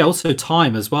 But yeah, also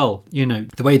time as well.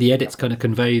 The way the edits kind of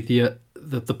convey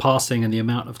the passing and the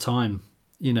amount of time,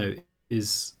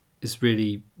 is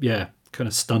really, kind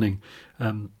of stunning.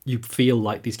 You feel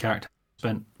like these characters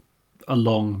spent a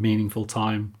long, meaningful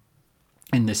time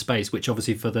in this space, which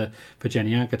obviously for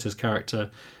Jenny Agutter's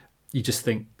character, you just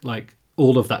think like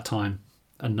all of that time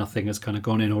and nothing has kind of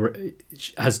gone in, or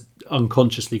it has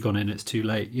unconsciously gone in. It's too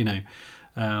late,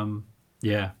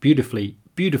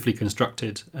 beautifully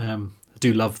constructed. I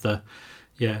do love the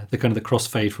kind of the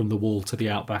crossfade from the wall to the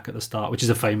outback at the start, which is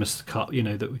a famous cut,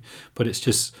 but it's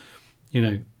just,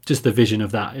 just the vision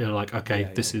of that. You're like,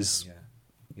 okay,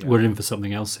 we're in for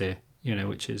something else here,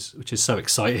 which is so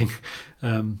exciting.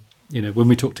 When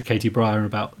we talk to Katie Breyer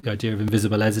about the idea of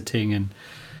invisible editing, and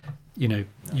you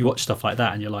watch stuff like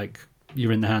that, and you're like,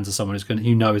 you're in the hands of someone is going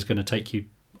to take you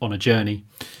on a journey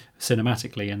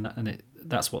cinematically, and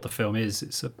that's what the film is.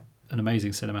 It's an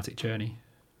amazing cinematic journey.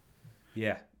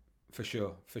 Yeah, for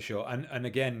sure. And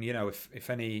again, if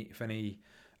any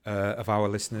of our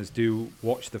listeners do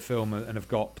watch the film and have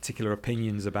got particular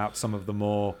opinions about some of the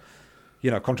more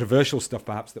controversial stuff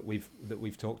perhaps that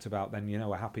we've talked about, then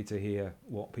we're happy to hear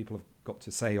what people have got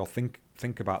to say or think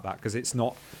about that, because it's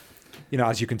not,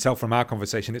 as you can tell from our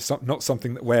conversation, it's not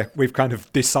something that we've kind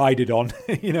of decided on.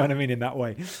 You know what I mean, in that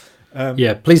way.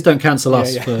 Please don't cancel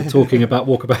us for talking about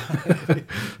Walkabout.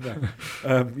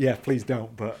 No. Please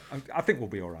don't. But I think we'll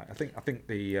be all right. I think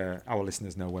our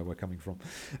listeners know where we're coming from.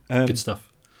 Good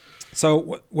stuff.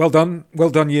 So well done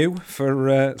you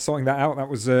for sorting that out. That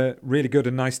was really good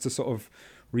and nice to sort of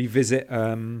revisit.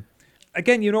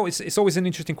 Again, it's always an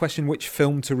interesting question which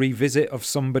film to revisit of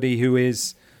somebody who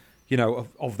is,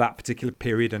 of that particular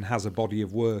period and has a body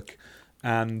of work,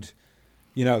 and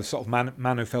sort of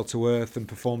man who fell to earth and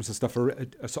performs and stuff are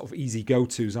sort of easy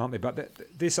go-tos, aren't they? But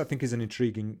this, I think, is an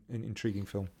intriguing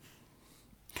film.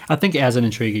 I think it has an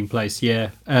intriguing place, yeah.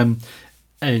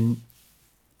 And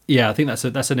yeah, I think that's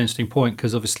an interesting point,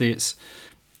 because obviously it's,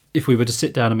 if we were to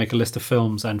sit down and make a list of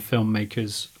films and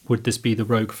filmmakers, would this be the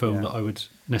Roeg film that I would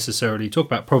necessarily talk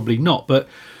about? Probably not. But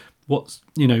what's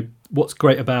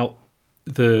great about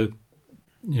the,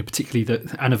 particularly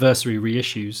the anniversary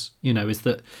reissues,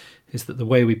 is that the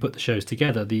way we put the shows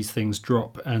together, these things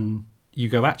drop and you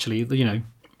go, actually,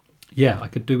 I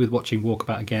could do with watching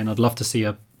Walkabout again. I'd love to see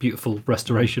a beautiful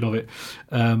restoration of it,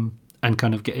 and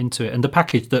kind of get into it. And the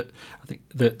package that I think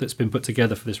that's been put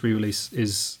together for this re-release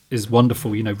is wonderful.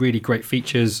 Really great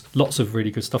features, lots of really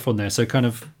good stuff on there. So kind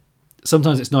of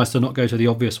sometimes it's nice to not go to the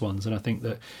obvious ones. And I think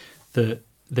that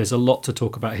there's a lot to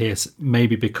talk about here,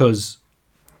 maybe because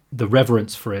the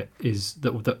reverence for it is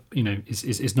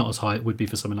is not as high it would be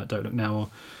for something like Don't Look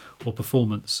Now or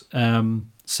Performance.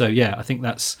 So yeah, I think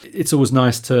it's always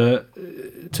nice to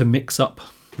mix up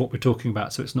what we're talking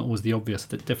about, so it's not always the obvious.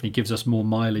 That definitely gives us more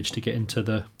mileage to get into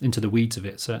the weeds of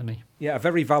it, certainly. Yeah, a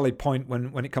very valid point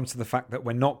when it comes to the fact that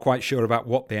we're not quite sure about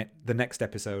what the next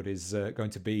episode is going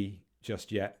to be just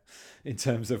yet, in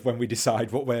terms of when we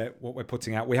decide what we're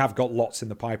putting out. We have got lots in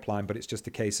the pipeline, but it's just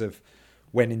a case of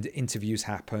when interviews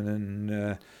happen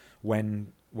and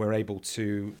when we're able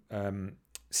to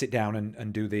sit down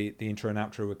and do the intro and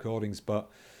outro recordings. But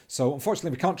so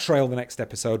unfortunately we can't trail the next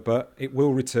episode, but it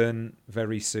will return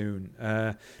very soon.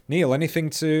 Neil, anything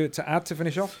to add to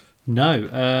finish off? No.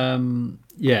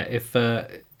 If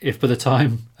by the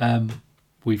time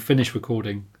we finish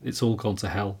recording, it's all gone to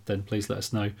hell, then please let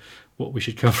us know what we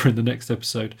should cover in the next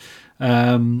episode.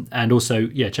 And also,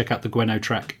 check out the Gweno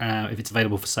track. If it's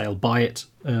available for sale, buy it.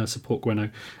 Support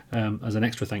Gweno as an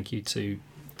extra thank you to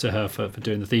her for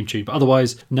doing the theme tune. But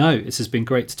otherwise, no, this has been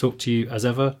great to talk to you as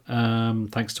ever.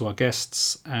 Thanks to our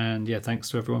guests, and thanks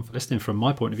to everyone for listening from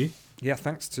my point of view. Yeah,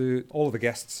 thanks to all of the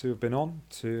guests who have been on,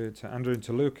 to Andrew and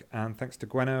to Luke, and thanks to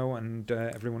Gweno and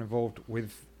everyone involved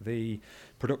with the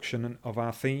production of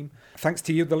our theme. Thanks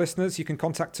to you, the listeners. You can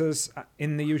contact us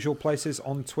in the usual places,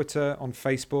 on Twitter, on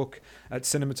Facebook, at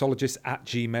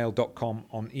cinematologist@gmail.com,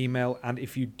 on email. And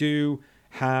if you do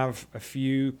have a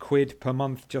few quid per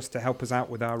month just to help us out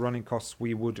with our running costs,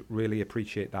 we would really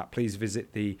appreciate that. Please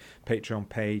visit the Patreon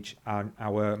page.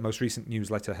 Our most recent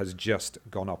newsletter has just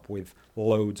gone up with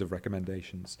loads of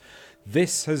recommendations.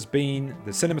 This has been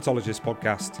the Cinematologist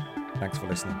podcast. Thanks for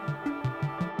listening.